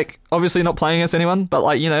 like, obviously not playing against anyone, but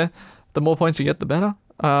like, the more points you get, the better.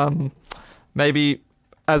 Maybe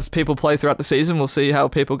as people play throughout the season, we'll see how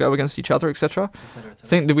people go against each other, etc. I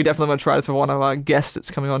think that we definitely want to try this for one of our guests that's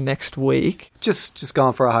coming on next week. Just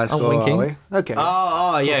going for a high score, winking. are we? Okay.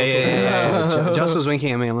 Oh, yeah. Joss was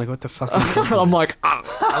winking at me. I'm like, what the fuck? Is this? I'm like,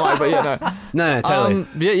 but yeah, no. No, totally.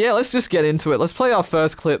 Yeah, let's just get into it. Let's play our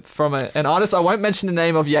first clip from an artist I won't mention the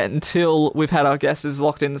name of yet until we've had our guesses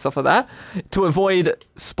locked in and stuff like that, to avoid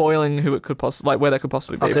spoiling who it could possibly, like where they could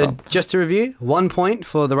possibly be So from. just to review, 1 point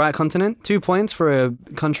for the right continent, 2 points for a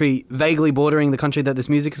country vaguely bordering the country that this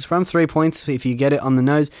music is from, 3 points if you get it on the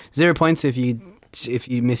nose, 0 points if you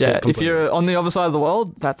miss Yeah, it if completely. you're on the other side of the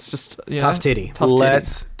world, that's just Tough titty. Tough titty.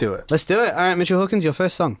 Let's do it. Let's do it. All right, Mitchell Hawkins, your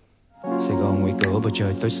first song. Sài Gòn ngoài cửa bầu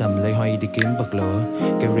trời tối sầm lấy hoay đi kiếm bật lửa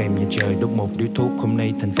cái rèm nhìn trời đốt một điếu thuốc hôm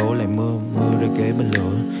nay thành phố lại mưa mưa rơi kế bên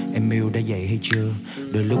lửa em yêu đã dậy hay chưa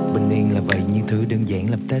đôi lúc bình yên là vậy những thứ đơn giản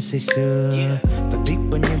làm ta say sưa và biết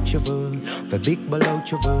bao nhiêu cho vừa và biết bao lâu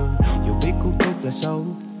cho vừa dù biết hút thuốc là xấu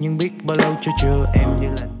nhưng biết bao lâu cho chưa em như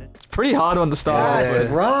lành pretty hard one to start That's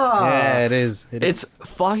with. rough. Yeah, it is. It's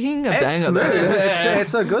fucking a It's banger. smooth. though.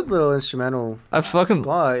 It's a good little instrumental I fucking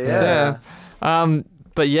spot. Yeah.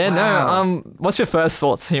 But yeah, Wow. no. What's your first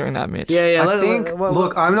thoughts hearing that, Mitch? Yeah. I think.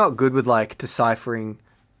 Look, I'm not good with like deciphering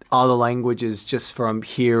other languages just from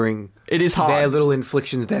hearing It is hard. their little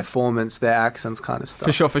inflections, their formants, their accents, kind of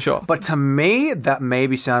stuff. For sure. But to me, that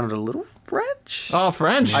maybe sounded a little French. Oh,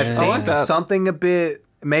 French. I I think like that. something a bit,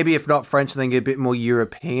 maybe if not French, then a bit more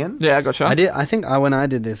European. Yeah, I gotcha. I think when I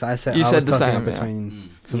did this, I said You I said was the tossing same, up yeah. between.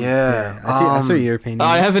 Yeah. I threw European.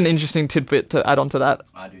 I names. have an interesting tidbit to add on to that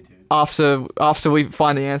I do too. after we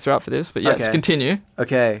find the answer out for this. But yes, Okay. continue.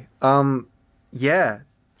 Okay. Yeah.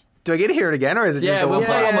 Do I get to hear it again, or is it just Yeah, the we'll one?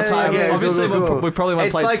 play it one more time. Okay, Obviously, cool. we probably won't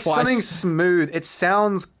It's play it like twice. something smooth. It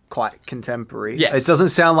sounds quite contemporary. Yes. It doesn't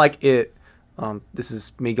sound like it. This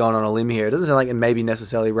is me going on a limb here. It doesn't sound like it maybe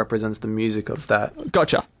necessarily represents the music of that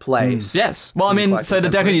Gotcha. place. Yes. Well, I Something mean, quite so the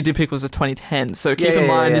decade contemporary. you did pick was a 2010. So keep Yeah, in yeah,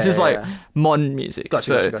 mind, this yeah, is like yeah. modern music. Gotcha,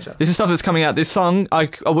 so gotcha. this is stuff that's coming out. This song, I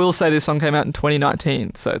will say this song came out in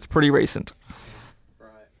 2019, so it's pretty recent.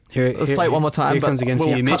 Let's play it one more time, Here it but comes again for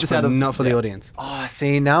we'll you, cut Mitch, this but out of- not for the audience. Oh,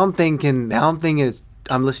 see, now I'm thinking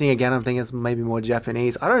I'm listening again. I'm thinking it's maybe more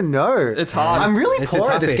Japanese. I don't know. It's hard. I'm really It's a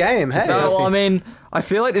poor at this toughie. game. Hey, It's a No, well, I mean, I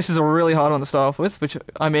feel like this is a really hard one to start off with, which,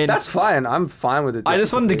 I mean, that's fine. I'm fine with it. I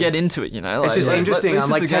just wanted to difficulty. get into it, you know? It's like- just like, interesting. this I'm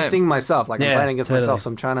is like the game. testing myself. Like I'm Yeah, playing against totally. myself. So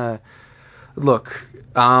I'm trying to look.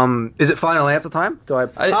 Is it final answer time? Do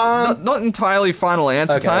I? Not entirely final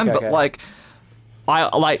answer Okay, time, okay, but okay. like,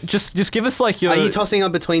 I like just give us like your. Are you tossing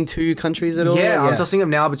up between two countries at all? Yeah, I'm tossing them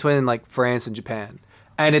now between like France and Japan,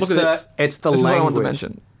 and it's Look at the this. it's the This is what I wanted to language.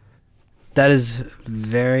 mention. That is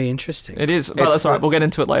very interesting. It is, but It's that's all right. the- We'll get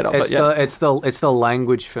into it later. It's But yeah, it's the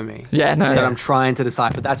language for me. yeah, no, That I'm trying to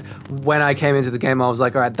decipher. That's when I came into the game. I was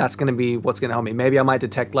like, all right, that's going to be what's going to help me. Maybe I might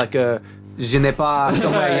detect like a je n'ai pas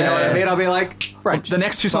somewhere. You know what I mean? I'll be like French. the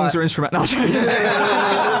next two songs But- are instrumental.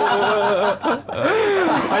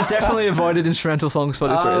 I definitely avoided instrumental songs for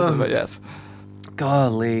this reason, but yes.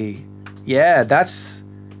 Golly. Yeah, that's.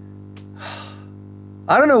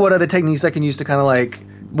 I don't know what other techniques I can use to kind of like.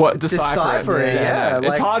 What decipher it, yeah, it's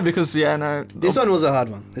like- hard because no. This one was a hard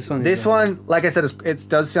one. This one. This one, like I said, it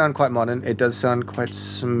does sound quite modern. It does sound quite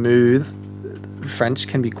smooth. French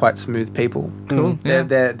can be quite smooth people. Cool. Yeah.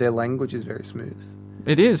 Their language is very smooth.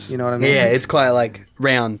 It is. You know what I mean? Yeah, it's quite like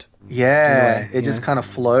round, Yeah, in a way, it just yeah. kind of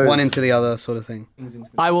flows. one into the other sort of thing.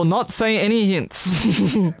 I will not say any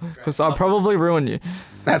hints because I'll probably ruin you.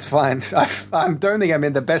 That's fine. I don't think I'm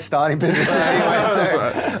in the best starting position anyway,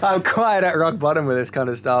 so I'm quite at rock bottom with this kind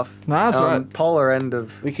of stuff. Nah, that's right. Polar end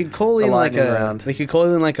of. We could call The in like lightning a round. we could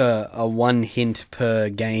call in like a one hint per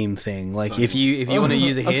game thing. Like if you want to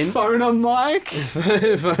use a A hint, phone on mic.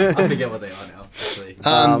 I forget what they are now. Actually.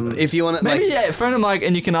 if you want to Maybe like phone on mic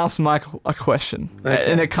and you can ask Mike a question,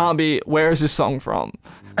 Okay. and it can't be where is this song from,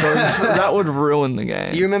 because that would ruin the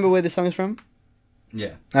game. do you remember where this song is from?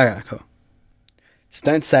 Yeah. Okay, cool. Just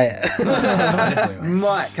don't say it. Definitely right.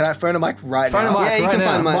 Mike, can I phone a mic right Phone a now? mic Yeah, you right can now.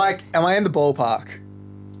 find Mike. Mike, am I in the ballpark?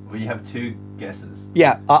 Well, you have two guesses.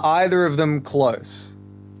 Yeah, are either of them close?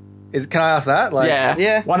 Can I ask that? Like, Yeah,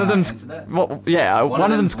 Yeah. One of Can I them's answer that? well, yeah. One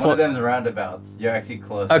of them's One close. of them's roundabouts. You're actually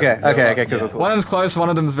close. Okay, You're okay, like- okay, cool, yeah. cool. One of them's close. One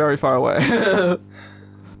of them's very far away.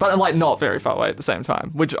 But like not very far away at the same time,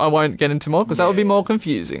 which I won't get into more because that would be Yeah. more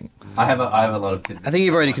confusing. I have a lot of. I think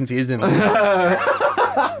you've already confused him.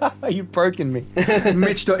 You've broken me.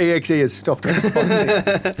 Mitch.exe has stopped responding.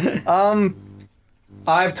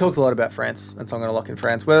 I've talked a lot about France, and so I'm going to lock in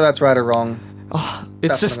France. Whether that's right or wrong,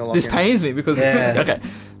 It's That's just what I'm gonna this lock in. pains me because Yeah. okay,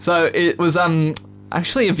 so it was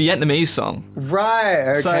actually a Vietnamese song. right?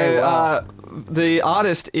 Okay, So wow. the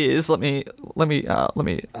artist is let me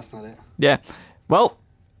That's not it. yeah, well,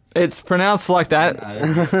 it's pronounced like that.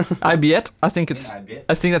 Ibiet, I think Ibiet.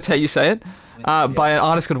 I think that's how you say it. By an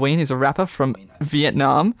artist called Ween. He's a rapper from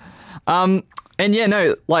Vietnam. And yeah,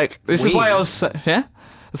 no, like this is why I was yeah,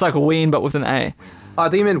 it's like Ween but with an A. Oh, I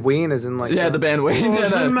think you meant Ween as in like... Yeah, the band Ween. Yeah,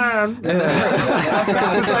 no. man.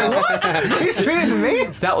 I was like, what? He's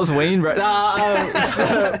Vietnamese? That was Ween, bro.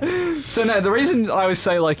 So no, the reason I always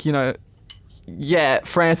say like, you know, yeah,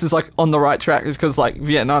 France is like on the right track is because like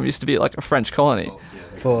Vietnam used to be like a French colony.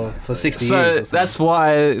 For 60 So years. or something. that's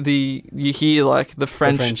why you hear like the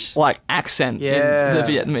French, French. like accent Yeah. in the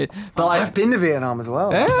Vietnamese. But like I've been to Vietnam as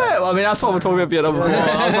well. yeah, well, I mean that's what we're talking about Vietnam before.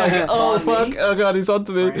 I was like, oh fuck, oh god, he's on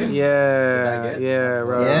to me. Yeah, yeah,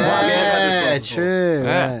 right. yeah, Yeah. true.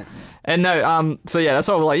 Yeah. Right. And no, so yeah, that's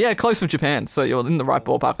why we're like, yeah, close with Japan. So you're in the right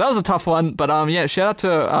ballpark. That was a tough one, but yeah, shout out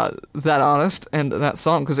to that artist and that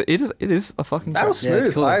song because it is a fucking. That was smooth. Yeah,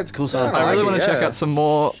 it's cool. It's a cool song. I really want to check out some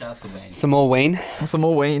more Some more Wayne.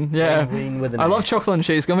 Ween. Yeah, Ween with an I A. love chocolate and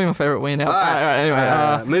cheese. It's gonna be my favorite Ween now. All right.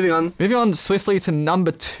 Anyway, moving on. swiftly to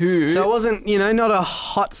number 2. So it wasn't, not a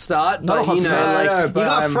hot start, Not a but hot start. No, you but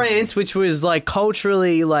got France, which was like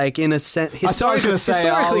culturally, like in a sense,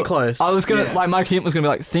 historically close. I was gonna like my hint was gonna be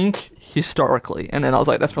like think historically, and then I was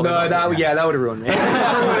like, that's probably No, that would have ruined me.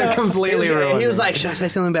 That would have completely ruined me. He was like, should I say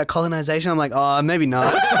something about colonization? I'm like, oh, maybe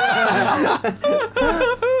not.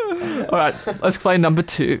 All right, let's play number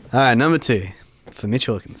 2. All right, number 2 for Mitch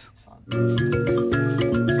Hawkins.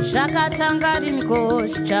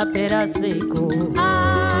 Shakatangarinko chapera seiko.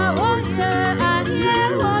 Ah, oh yeah, ah,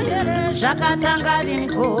 yeah, oh yeah.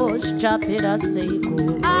 Shakatangarinko chapera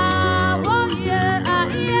seiko. Ah, oh yeah, ah,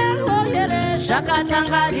 yeah, oh yeah.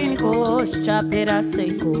 Shakatangarinko chapera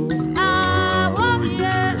seiko. Ah, oh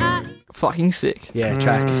yeah, ah. Fucking sick. Yeah,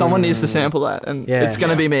 track. Someone needs to sample that, and Yeah. it's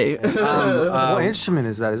gonna be me. What instrument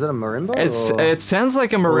is that? Is that a marimba? It sounds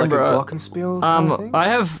like a or like a marimba. glockenspiel kind of thing? I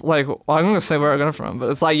have like I'm gonna say where I got it from, but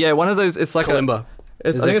it's like one of those. It's like Kalimba. I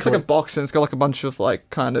Is think it it's like a box, and it's got like a bunch of like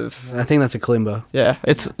kind of I think that's a kalimba. yeah.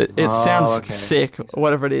 It sounds okay. sick,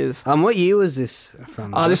 whatever it is. What year was this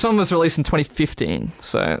from? This one was released in 2015,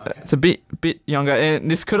 so it's a bit younger, and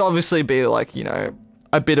this could obviously be like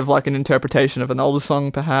a bit of like an interpretation of an older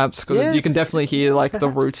song, perhaps, because Yeah, you can definitely hear like the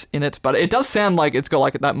roots in it, but it does sound like it's got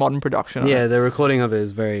like that modern production. on Yeah, it. the recording of it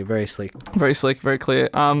is very, very sleek. Very slick, very clear.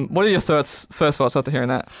 What are your first thoughts after hearing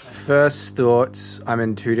that? First thoughts, I'm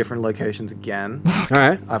in 2 different locations again. All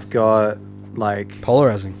right. I've got like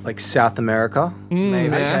Polarizing. South America, maybe.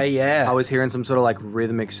 Yeah. Okay, yeah. I was hearing some sort of like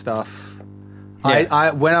rhythmic stuff. Yeah.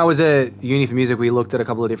 I when I was at uni for music, we looked at a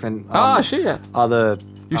couple of different Shit, yeah. other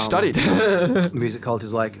You studied. music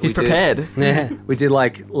cultures. Like He's prepared. Yeah. We did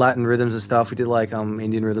like Latin rhythms and stuff. We did like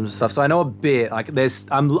Indian rhythms and stuff. So I know a bit. Like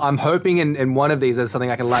I'm hoping in one of these there's something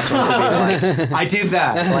I can latch onto. Like, I did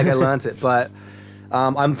that. Like I learnt it. But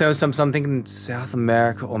I'm thinking South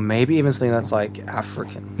America or maybe even something that's like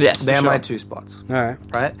African. Yes, for they're my sure. 2 spots. All right.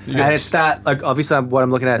 Right, and it's that like obviously what I'm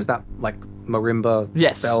looking at is that like marimba,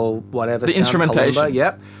 Yes. bell, whatever. The sound, instrumentation. kalimba,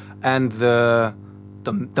 yep, and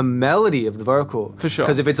the melody of the vocal For sure.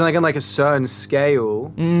 Because if it's like on like a certain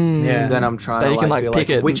scale, Yeah. then I'm trying That to you can, like, like, be pick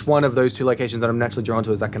like it which and- one of those 2 locations that I'm naturally drawn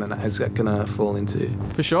to is that gonna fall into.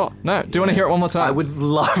 For sure. No, do you want to hear it one more time? I would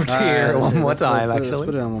love to hear it one more time. Let's Actually,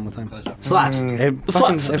 put it on one more time. Slaps. It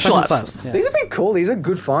Slaps. fucking Slaps. slaps. Yeah. these have been cool. These are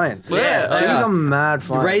good finds. Yeah, they these are. are mad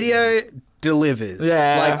finds. Radio delivers.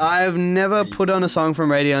 Yeah. Like I've never put on a song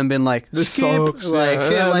from radio and been like, This skip. sucks. Like,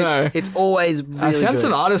 Yeah, like no. it's always really I found good.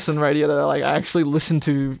 some artists on radio that I actually listen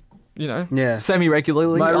to, Yeah.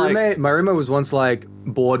 semi-regularly. My like, roommate was once like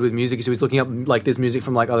bored with music, so he was looking up like this music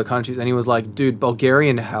from like other countries, and he was like, "Dude,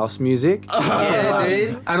 Bulgarian house music." Yeah, dude.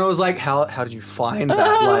 And I was like, "How did you find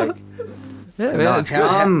that?" Like, yeah, man, nuts. it's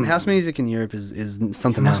good. House music in Europe is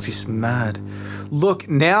something it must else. be mad. Look,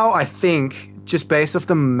 now I think just based off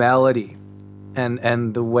the melody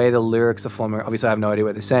and the way the lyrics are forming, obviously I have no idea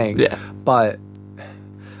what they're saying. Yeah. But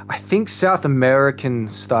I think South American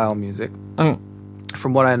style music,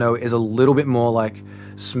 from what I know, is a little bit more like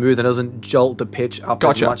smooth and doesn't jolt the pitch up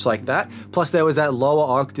Gotcha. as much like that. Plus, there was that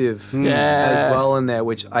lower octave Yeah. as well in there,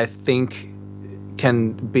 which I think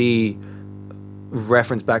can be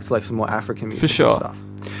referenced back to like some more African music For sure. and stuff.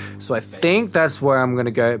 So I think that's where I'm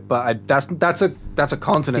gonna go, but that's a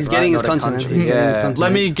continent. He's getting right? his Not a continent. country. He's getting his Yeah. continent.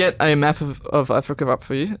 Let me get a map of Africa up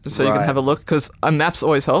for you, so you can Right. have a look, because maps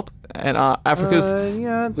always help, and Africa's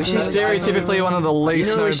We should stereotypically one of the You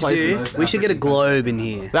least know what we known should do? places. We should get a globe in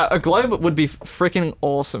here. That a globe would be freaking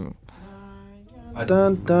awesome.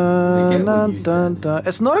 Dun, dun, dun, dun, dun.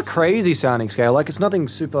 It's not a crazy sounding scale. Like it's nothing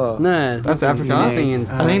super. No, That's nothing Africa. unique. Nothing in-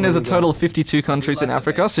 I think there's a total of 52 countries in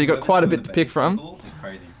Africa, so you got quite a bit to pick from.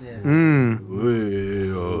 See,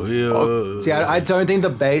 I don't think the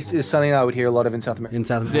bass is something I would hear a lot of in South America. in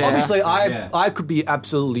South America. Yeah. Obviously, I could be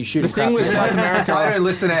absolutely shooting. The thing crap with here. South America- I don't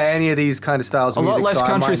listen to any of these kind of styles A of lot music. less so I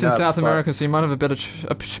might countries in know, South but America, so you might have a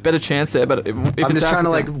better chance there. But if I'm it's just trying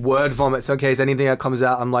to Africa- like word vomit. So in case anything that comes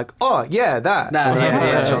out, I'm like, oh yeah, that. That, And then I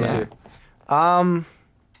yeah, latch yeah, onto.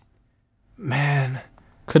 Man,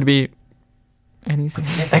 could be anything.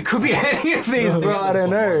 it could be any of these, bro. I don't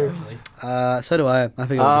know. So do I. I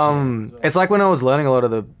think I'll It's like when I was learning a lot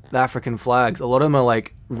of the African flags. A lot of them are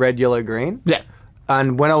like red, yellow, green. Yeah.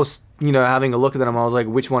 And when I was, having a look at them, I was like,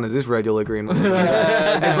 which one is this red, yellow, green?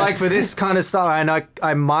 It's like for this kind of stuff, and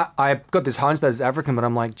I've got this hunch that it's African, but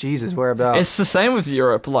I'm like, Jesus, whereabouts? It's the same with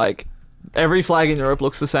Europe. Like, every flag in Europe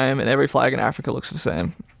looks the same, and every flag in Africa looks the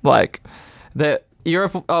same. Like,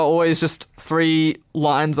 Europe are always just 3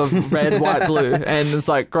 lines of red, white, blue, and it's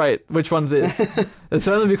like, great, which one's this? It's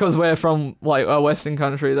only because we're from like a Western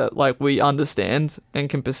country that like we understand and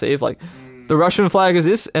can perceive like the Russian flag is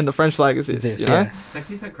this and the French flag is this. You know? It's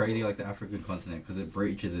actually so crazy, like the African continent, because it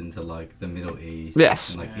breaches into like the Middle East.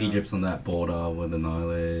 Yes. And like Egypt's on that border where the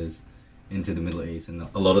Nile is, into the Middle East, and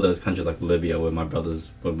a lot of those countries like Libya, where my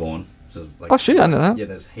brothers were born. Just like, Oh shit, I know that. yeah,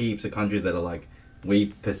 there's heaps of countries that are like, we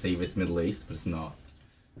perceive it's Middle East, but it's not.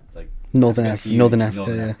 It's like Northern Africa's Africa. huge. Northern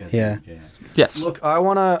Africa. Africa's Yeah. huge, Yes. Look, I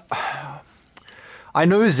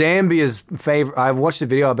know Zambia's favorite. I've watched a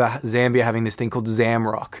video about Zambia having this thing called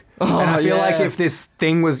Zamrock. Oh, and I feel yeah. like if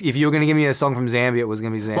you were going to give me a song from Zambia, it was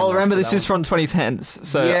going to be Zamrock. Well, remember So this that is from 2010s,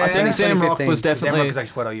 so Yeah, I think yeah. Sam Rock 2015. was Zamrock definitely is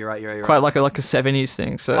actually quite. You're right. You're right. quite like a 70s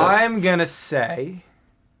thing. So I'm gonna say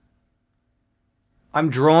I'm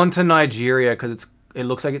drawn to Nigeria because it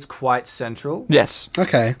looks like it's quite central. yes,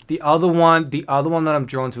 Okay. The other one that I'm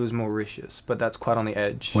drawn to is Mauritius, but that's quite on the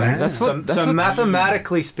edge. Wow. that's what. That's so what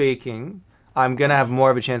mathematically speaking, I'm gonna have more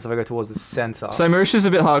of a chance if I go towards the center. so Mauritius is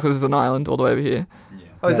a bit hard because it's an island all the way over here.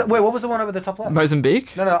 oh, is that, wait, what was the one over the top left?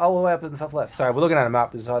 Mozambique. No, all the way up at the top left. Sorry, we're looking at a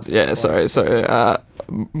map. This is hard. To Yeah, sorry. So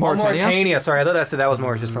Mauritania. Mauritania. Sorry, I thought that was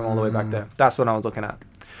Mauritius from all the way back there. That's what I was looking at.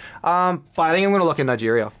 But I think I'm gonna look in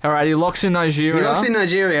Nigeria. Alright, he locks in Nigeria. He looks in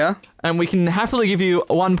Nigeria. And we can happily give you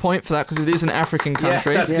 1 point for that because it is an African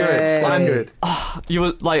country. Yes, that's good. Yeah. That's good. You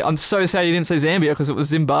were like, I'm so sad you didn't say Zambia because it was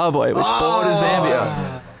Zimbabwe, which borders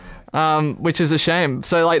Zambia, which is a shame.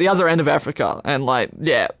 So like the other end of Africa, and like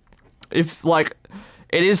if like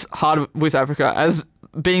it is hard with Africa as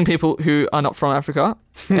being people who are not from Africa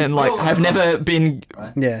and like have never been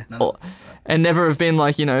Yeah. and never have been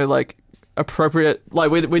like like appropriate, like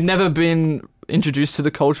we'd never been introduced to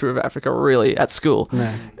the culture of Africa really at school.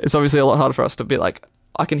 No. It's obviously a lot harder for us to be like,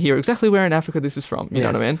 I can hear exactly where in Africa this is from. You know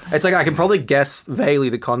what I mean? It's like I can probably guess vaguely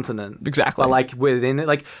the continent. Exactly. But like within it,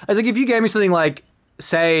 like it's like if you gave me something like,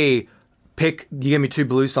 say, you gave me 2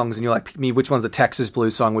 blues songs and you're like, pick me which one's a Texas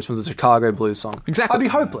blues song, which one's a Chicago blues song. Exactly. I'd be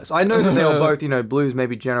hopeless. I know that they were both, blues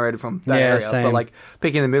maybe generated from that area, same. but like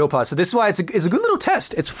picking the middle part. So this is why it's a good little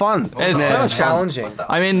test. It's fun. It's so much fun. challenging.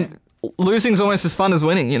 I mean, losing's almost as fun as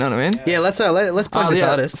winning. You know what I mean? Yeah, let's plug this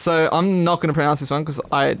artist. So I'm not going to pronounce this one because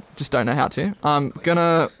I just don't know how to. I'm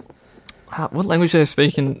gonna. What language do they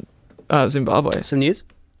speak in Zimbabwe? Some news.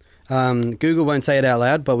 Google won't say it out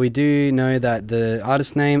loud, but we do know that the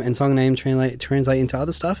artist name and song name translate into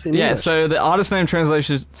other stuff in English. So the artist name translates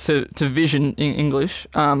to vision in English.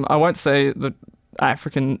 I won't say the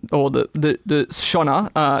African or the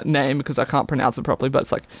Shona name because I can't pronounce it properly, but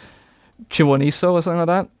it's like Chiwaniso or something like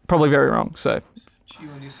that. Probably very wrong. So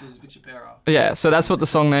yeah, so that's what the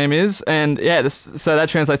song name is, and so that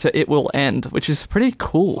translates to "It Will End," which is pretty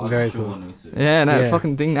cool. Very cool. Yeah, no, Yeah.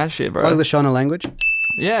 fucking ding that shit, bro. Plug the Shona language.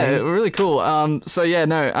 Yeah, really cool.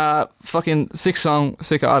 Fucking sick song,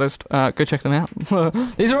 sick artist. Go check them out.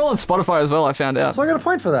 These are all on Spotify as well, I found out. So I got a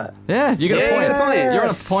point for that. Yeah, you got a point. Yes. You're on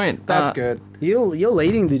a point. That's good. You're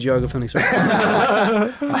leading the geographonics race.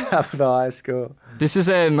 I have the high score. This is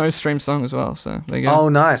their most streamed song as well, so there you go. Oh,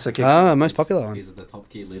 nice. Okay. Most popular one. He's at the top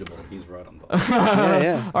key leaderboard. He's right on top.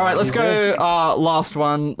 Yeah. All right, let's go last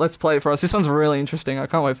one. Let's play it for us. This one's really interesting. I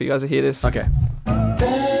can't wait for you guys to hear this. Okay.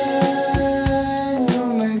 Tenho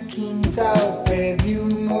uma quinta ao pé de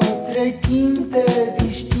uma outra quinta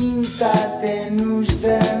distinta, até nos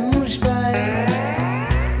damos bem.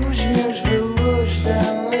 Os meus valores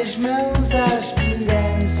dão as mãos à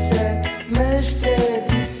esperança, mas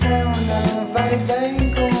tradição não vai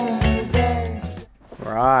bem com mudança.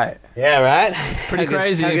 Right. Yeah, right? Pretty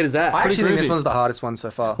crazy. How good is that? I actually think groovy. this one's the hardest one so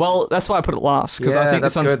far. Well, that's why I put it last, because I Yeah, think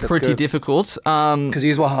this that's one's good, that's pretty good. difficult. Because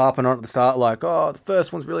you were harping on at the start, like, oh, the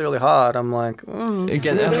first one's really, really hard. I'm like,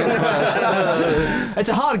 It's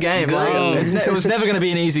a hard game. Like, it was never going to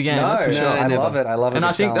be an easy game, that's for sure. I never. love it. I love it. And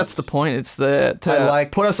I think that's the point. It's to I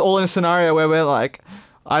like- put us all in a scenario where we're like,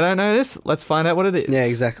 I don't know this. Let's find out what it is. Yeah,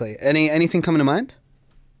 exactly. Anything coming to mind?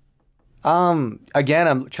 Again,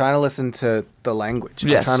 I'm trying to listen to the language.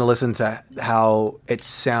 Yes. I'm trying to listen to how it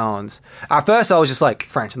sounds. At first, I was just like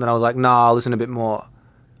French, and then I was like, nah, I'll listen a bit more.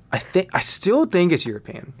 I still think it's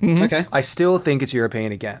European. Okay. I still think it's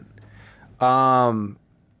European again.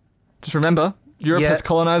 Just remember, Europe Yeah. has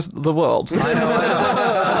colonized the world. But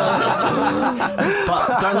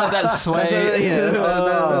don't let that sway.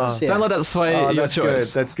 Don't let that sway your that's choice. good.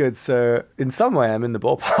 That's good. So, in some way, I'm in the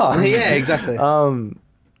ballpark. Yeah, exactly.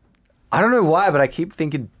 I don't know why, but I keep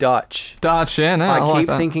thinking Dutch. Dutch, yeah, no, I I like keep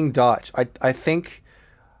that. thinking Dutch. I think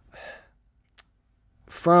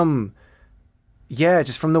just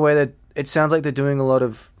from the way that it sounds like they're doing a lot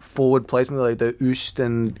of forward placement, like the oost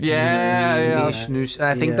and niche, noosh. And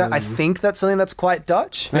I think that's something that's quite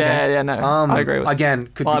Dutch. Yeah, no, I agree with again,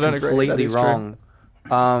 could be I don't agree. completely That is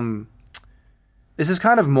wrong. This is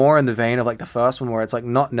kind of more in the vein of like the first one, where it's like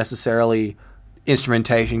not necessarily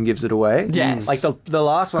instrumentation gives it away. Yes. Like the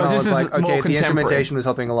last one, I was like, okay, the instrumentation was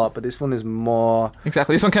helping a lot, but this one is more...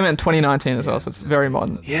 Exactly. This one came out in 2019 as well, so it's very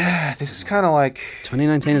modern. Yeah, this is kind of like...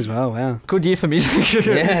 2019 as well, wow. Good year for music.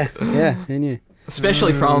 Yeah, who knew?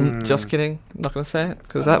 Especially from, just kidding, not going to say it,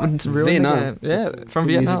 because that would really... Vietnam. Yeah, from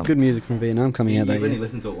Good Vietnam. Music, good music from Vietnam coming out there. You've only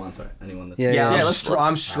listened to it once, right? Anyone that's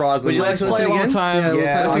I'm struggling. Would you like to listen Play one again? time.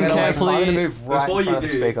 Yeah, Listen I'm gonna carefully. move right in front of the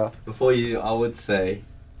speaker. Before you, I would say,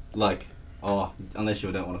 like, unless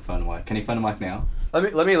you don't want to phone a mic. Can you phone a mic now?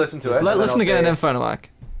 Let me listen to it. Listen again and then phone a mic.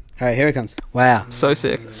 All right, here it comes. Wow. So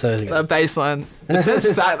sick. So good. That bass line. It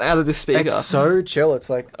says fat out of this speaker. It's so chill. It's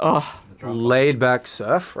like laid back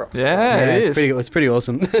surf rock. Yeah, it is. It's pretty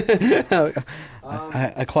awesome.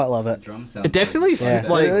 I quite love it. Drum sounds It definitely Yeah.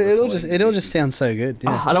 like. it all just sounds so good.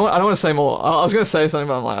 Yeah. I don't want to say more. I was going to say something,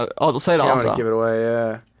 but I'm like, I'll say it I don't want after. to give it away,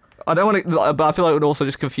 yeah. I don't want to, but I feel like it would also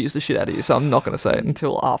just confuse the shit out of you, so I'm not going to say it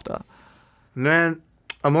until after. Man,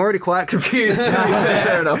 I'm already quite confused.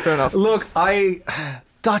 Fair enough. Look,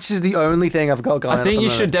 Dutch is the only thing I've got going on. I think at the you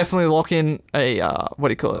should moment. definitely lock in a what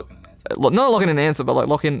do you call it? Not lock in an answer, but like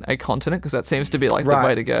lock in a continent, because that seems to be like Right. the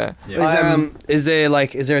way to go. Yeah. Is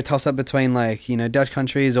there a toss up between like Dutch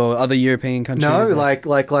countries or other European countries? No, like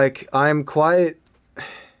I'm quite.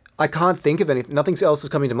 I can't think of anything. Nothing else is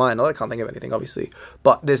coming to mind. Not that I can't think of anything, obviously,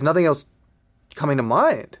 but there's nothing else coming to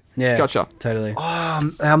mind. yeah, Gotcha. totally.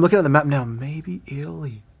 I'm looking at the map now. Maybe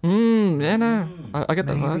Italy. Yeah, no, I get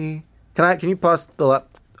that. Right? Maybe. Can you pass the lap?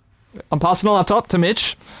 I'm passing the laptop to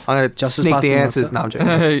Mitch. I'm gonna Just as sneak passing the the answers. No, laptop.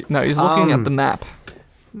 I'm joking. No, he's looking at the map.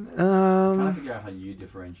 I'm trying to figure out how you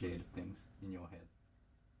differentiate things in your head.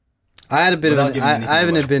 I had a bit Without of giving I anything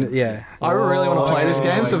haven't away. been yeah. I really want to play this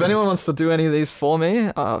game, so if yes. anyone wants to do any of these for me,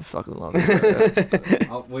 I fucking love it.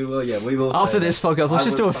 We will. After say this that. podcast, let's I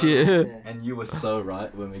just do a was few. so- And you were so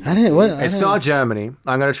right when we. I didn't. What? It's not Germany.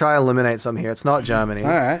 I'm gonna try and eliminate some here. It's not Germany. All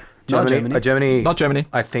right. Not Germany. Germany. Not Germany.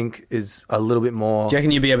 I think is a little bit more Do you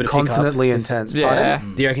reckon you'd be able to pick up? consonantly intense. Yeah.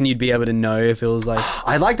 Pardon? Do you reckon you'd be able to know if it was like?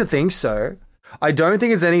 I'd like to think so. I don't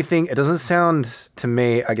think it's anything. It doesn't sound to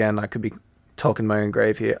me. Again, I could be talking my own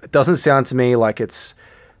grave here. It doesn't sound to me like it's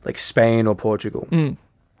like Spain or Portugal.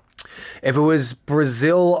 If it was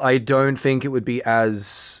Brazil, I don't think it would be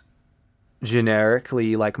as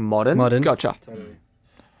generically like modern. Gotcha.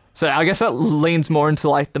 So I guess that leans more into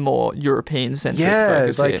like the more European centric Yeah, focus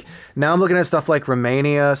it's like here. now I'm looking at stuff like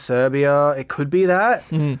Romania, Serbia. It could be that.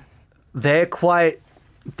 They're quite.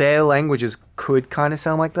 Their languages could kind of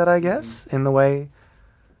sound like that, I guess, in the way.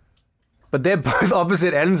 But they're both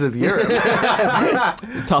opposite ends of Europe.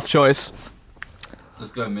 Tough choice.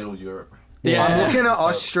 Just go Middle Europe. Yeah. I'm looking at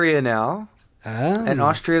Austria now, and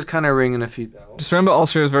Austria's kind of ringing a few bells. Just remember,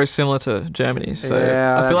 Austria is very similar to Germany, so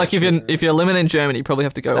Yeah, I feel that's like true. if you're eliminating Germany, you probably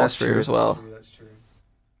have to go That's Austria true, as well. That's true.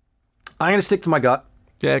 I'm going to stick to my gut,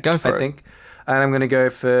 Yeah, go for I it. think. And I'm going to go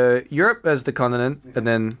for Europe as the continent, and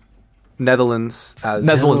then Netherlands as...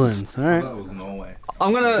 Netherlands. All right. That was Norway.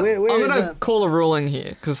 I'm gonna Where I'm is gonna that? call a ruling here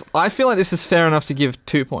because I feel like this is fair enough to give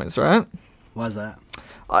 2 points, right? Why's that?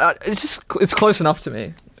 It's close enough to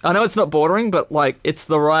me. I know it's not bordering, but like it's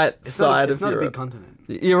the right side of not a Europe. big continent.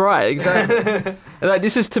 You're right, exactly. Like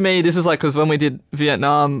this is to me, this is like because when we did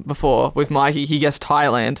Vietnam before with Mikey, he guessed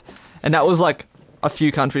Thailand, and that was like a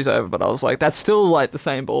few countries over, but I was like, that's still like the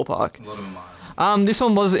same ballpark. A lot of them are. This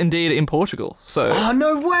one was indeed in Portugal, so. Oh,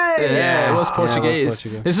 no way! Yeah, it was Portuguese.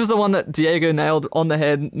 Portugal. This is the one that Diego nailed on the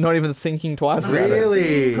head, not even thinking twice about it.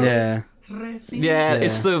 Really? Yeah. Yeah,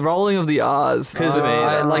 it's the rolling of the R's. Because to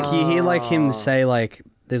me. like you hear like him say like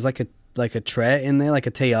there's like a tre in there, like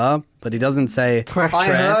a TR, but he doesn't say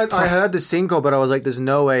I heard the cinco, but I was like, there's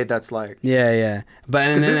no way that's like... yeah. But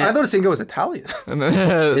and then I thought cinco was Italian.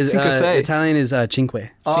 is, Cinco sei. Italian is cinque.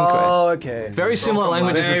 Oh, okay. Very similar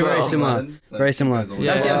languages as well. Very similar. Very similar.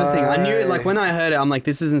 That's the other thing. I knew it, like when I heard it, I'm like,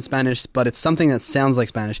 this isn't Spanish, but it's something that sounds like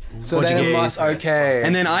Spanish. So then it Portuguese. must... Okay.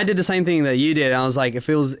 And then I did the same thing that you did. I was like,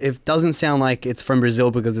 it doesn't sound like it's from Brazil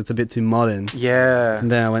because it's a bit too modern. Yeah. And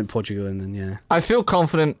then I went Portugal, and then yeah, I feel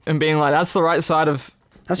confident in being like, that's the right side of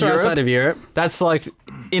that's the right Europe. side of Europe. That's like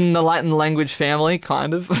in the Latin language family,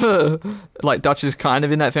 kind of. Like Dutch is kind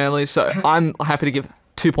of in that family. So I'm happy to give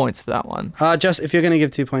 2 points for that one. Just if you're gonna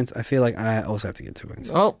give 2 points, I feel like I also have to give 2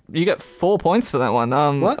 points. Oh, you get 4 points for that one.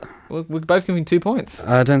 What? We're both giving 2 points.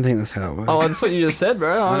 I don't think that's how it works. Oh, that's what you just said,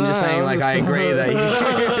 bro. I'm just saying, like, I agree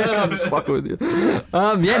that I'm just fucking with you.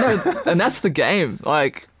 And that's the game.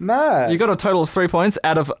 Like, No. you got a total of 3 points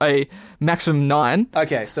out of a maximum 9.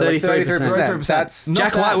 Okay, so like 33%. That's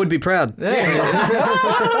Jack White would be proud. that's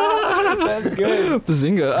good.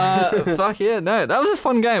 Bazinga. Fuck yeah, no, that was a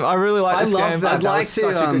fun game. I really like this game. that. I'd like was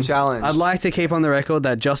such a good challenge. I'd like to keep on the record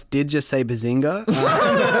that Joss did just say Bazinga.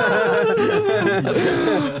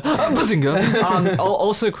 Bazinga. I'll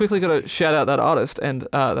also quickly got to shout out that artist and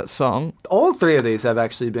that song. All three of these have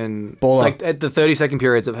actually been Baller. like at the 30-second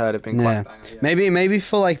periods I've heard have been quite bangers. Maybe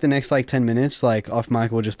for like the next like 10 minutes, like off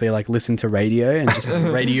mic will just be like listen to radio and just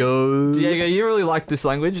like, radio. Diego, you really like this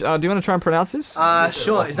language. Do you want to try and pronounce this?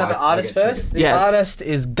 Sure. Is that the artist first? The Yes. artist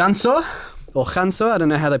is Ganso or Ganso. I don't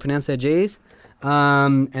know how they pronounce their G's.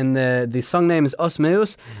 And the song name is Os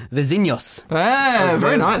Meus Vizinhos.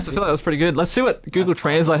 Very nice. I feel like that was pretty good. Let's see what Google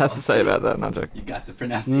Translate has to say about that. No joke. You got the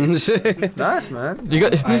pronunciation. Nice, man. You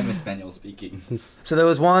got. I am Espanol speaking. So there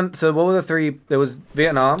was one. So what were the three? There was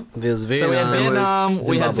Vietnam, So we had Vietnam,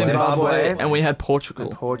 we had Zimbabwe, Zimbabwe, and we had Portugal.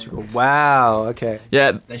 Portugal. Wow. Okay.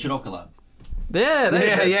 Yeah, They should all collab.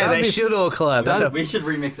 They should all collab. We should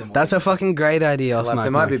remix them. That's a fucking great idea. Off Like, mic, they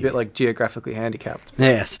might be a Mikey. bit like geographically handicapped.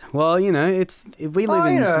 Yes. Well, we live in we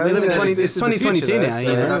live in 20. It's this is the 2022 future, now. though, You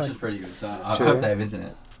so- know. Production's pretty good, so I Sure. hope they have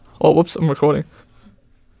internet. Oh, whoops, I'm recording.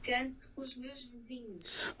 Canso os meus vizinhos.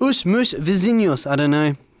 Os meus vizinhos. I don't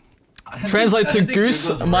know. Translate to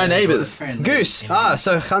goose, my neighbours. Goose.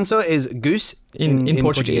 So Ganso is goose In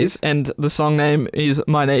Portuguese, and the song name is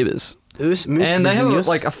My Neighbours. Os meus And they have vizinhos.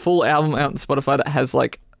 like a full album out on Spotify that has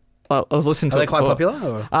like, I was listening to Are it they quite before.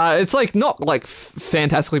 popular? Or? It's like not like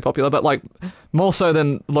fantastically popular, but like more so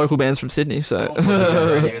than local bands from Sydney. So,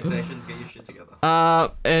 Radio stations, get your shit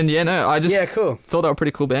together. and yeah, no, I just Cool. thought they were a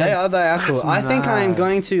pretty cool band. They are cool. That's I think I am mad.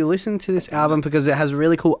 going to listen to this album because it has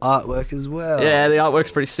really cool artwork as well. Yeah, the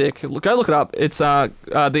artwork's pretty sick. Go look it up. It's the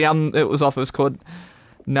album it was off. It was called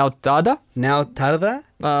Naudada. Now Tarda?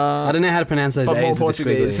 I don't know how to pronounce those But more A's with the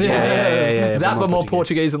Portuguese. squiggly. Yeah. That, but more Portuguese.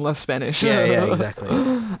 Portuguese and less Spanish. Yeah, exactly.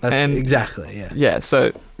 And- exactly, yeah. Yeah.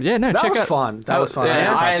 So yeah, no, That check was out. fun. That was fun.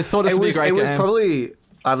 Yeah, I thought this It would be was. a great It was game. probably.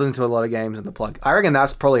 I've listened to a lot of games in the plug. I reckon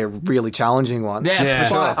that's probably a really challenging one. Yes, Yeah. for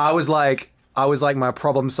sure. But I was like my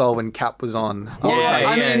problem solving cap was on.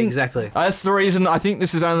 I mean- exactly. That's the reason I think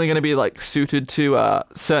this is only going to be like suited to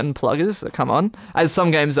certain pluggers that come on, as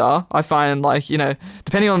some games are. I find like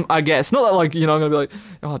depending on our guest, not that like I'm going to be like,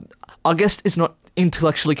 oh, our guest is not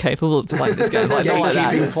intellectually capable of playing this game, like not like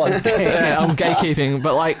that. Gatekeeping plug game. Yeah, I'm gatekeeping,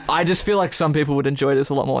 but like I just feel like some people would enjoy this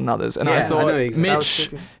a lot more than others. And Yeah, I I thought know exactly. I was Mitch,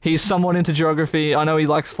 thinking- he's somewhat into geography. I know he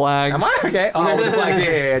likes flags. Am I okay? Oh, the flags.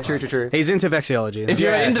 Yeah, true. He's into vexiology. If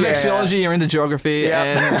you're Yeah, into yeah. vexiology, you're into geography,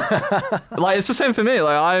 Yeah. and like it's the same for me.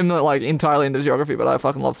 Like I'm not like entirely into geography, but I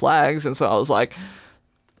fucking love flags, and so I was like,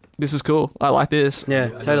 "This is cool. I like this." yeah, I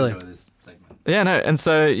do totally. enjoy this segment. Yeah, no, and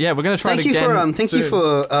so yeah, we're gonna try Thank it you again. thank you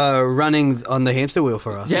for running on the hamster wheel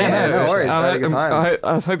for us. Yeah, no worries. I had a good time.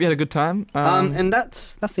 I hope you had a good time. And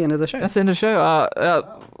that's the end of the show. That's the end of the show.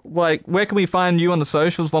 Like, where can we find you on the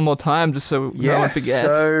socials one more time, just so no one forgets?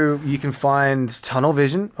 So you can find Tunnel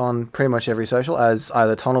Vision on pretty much every social as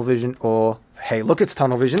either Tunnel Vision or Hey Look It's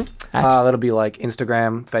Tunnel Vision. That'll be like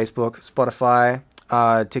Instagram, Facebook, Spotify,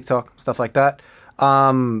 TikTok, stuff like that.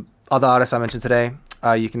 Other artists I mentioned today,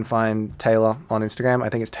 you can find Taylor on Instagram. I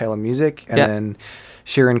think it's Taylor Music, and then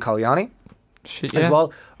Shirin Kalyani Shit, as yeah.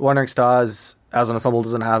 well. Wandering Stars as an ensemble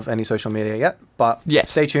doesn't have any social media yet, but Yes.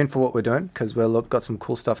 stay tuned for what we're doing because we've got some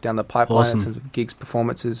cool stuff down the pipeline, Awesome. some gigs,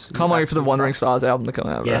 performances. Can't wait for the and Wandering stuff. Stars album to come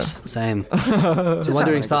out. Bro. Yes, same. Just Wandering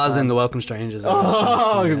having a Stars good time. and the Welcome Strangers.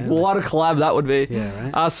 Oh, Yeah. what a collab that would be.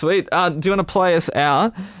 Yeah, right? Sweet. Do you want to play us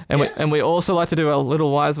out? And we also like to do a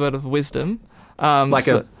little wise word of wisdom.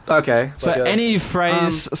 Okay. So like a- any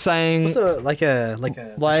phrase saying What's like a Like-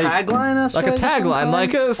 tagline, I suppose, like a of some tagline, kind?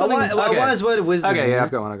 like a something. a Okay. wise word of wisdom. Okay, yeah, I've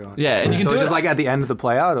got one. Yeah, and you can so do it's it just like at the end of the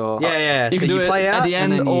play out, or Yeah. You so can do you it play out at the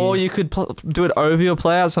and end, then or you could do it over your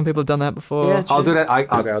play out. Some people have done that before. Yeah, I'll do that.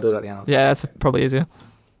 I'll do it at the end. Yeah, that's probably easier.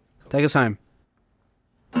 take us home.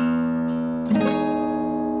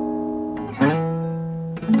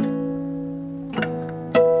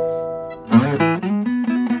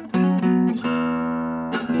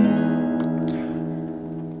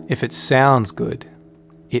 If it sounds good,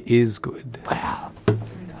 it is good. I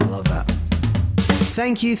love that.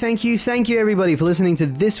 Thank you, everybody, for listening to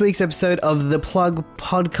this week's episode of The Plug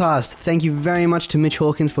Podcast. Thank you very much to Mitch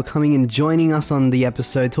Hawkins for coming and joining us on the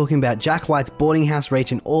episode, talking about Jack White's boarding house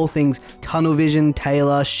reach and all things tunnel vision,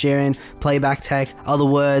 Taylor, sharing, playback tech, other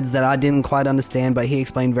words that I didn't quite understand, but he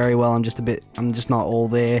explained very well. I'm just not all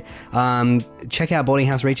there. Check out Boarding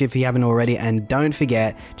House Reach if you haven't already, and don't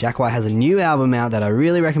forget, Jack White has a new album out that I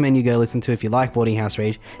really recommend you go listen to if you like Boarding House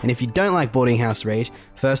Reach. And if you don't like Boarding House Reach,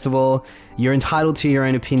 first of all, you're entitled to your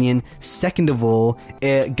own opinion. Second of all,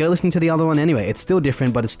 go listen to the other one anyway. It's still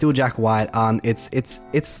different, but it's still Jack White. It's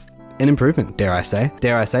an improvement, dare I say.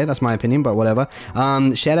 That's my opinion, but whatever.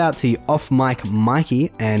 Shout out to Off Mic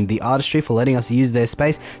Mikey and The Artistry for letting us use their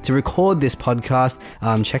space to record this podcast.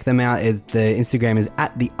 Check them out. The Instagram is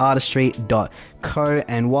at theartistry.co,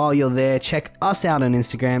 and while you're there, check us out on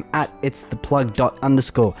Instagram at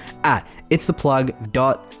itstheplug._, at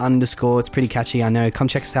itstheplug._. It's pretty catchy, I know. Come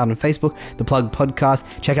check us out on Facebook, The Plug Podcast.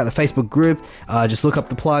 Check out the Facebook group. Just look up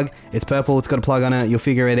The Plug. It's purple. It's got a plug on it. You'll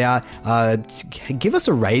figure it out. Give us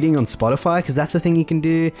a rating on Spotify, because that's the thing you can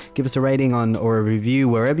do. Give us a rating on or a review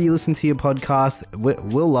wherever you listen to your podcast.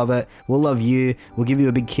 We'll love it. We'll love you. We'll give you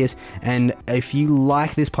a big kiss. And if you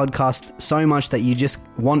like this podcast so much that you just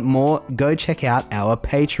want more, go check out our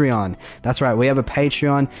Patreon. That's right, we have a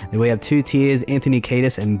Patreon. We have 2 tiers, Anthony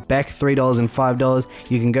Kiedis and Beck, $3 and $5.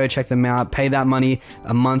 You can go check them out, pay that money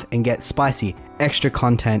a month, and get spicy extra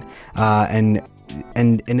content, and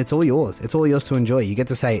it's all yours. It's all yours to enjoy. You get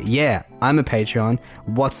to say, yeah, I'm a Patreon.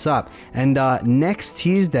 What's up? And next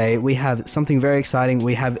Tuesday, we have something very exciting.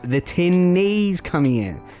 We have the Tin Knees coming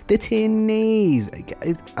in. The Tin Knees.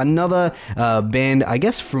 Another band, I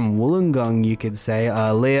guess, from Wollongong, you could say.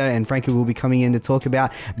 Leah and Frankie will be coming in to talk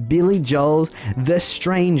about Billy Joel's The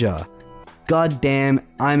Stranger. God damn,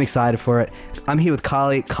 I'm excited for it. I'm here with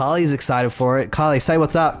Carly. Carly's excited for it. Carly, say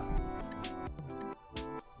what's up.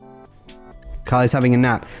 Carly's having a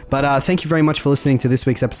nap. But thank you very much for listening to this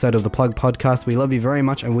week's episode of The Plug Podcast. We love you very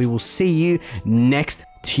much, and we will see you next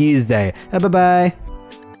Tuesday. Bye-bye.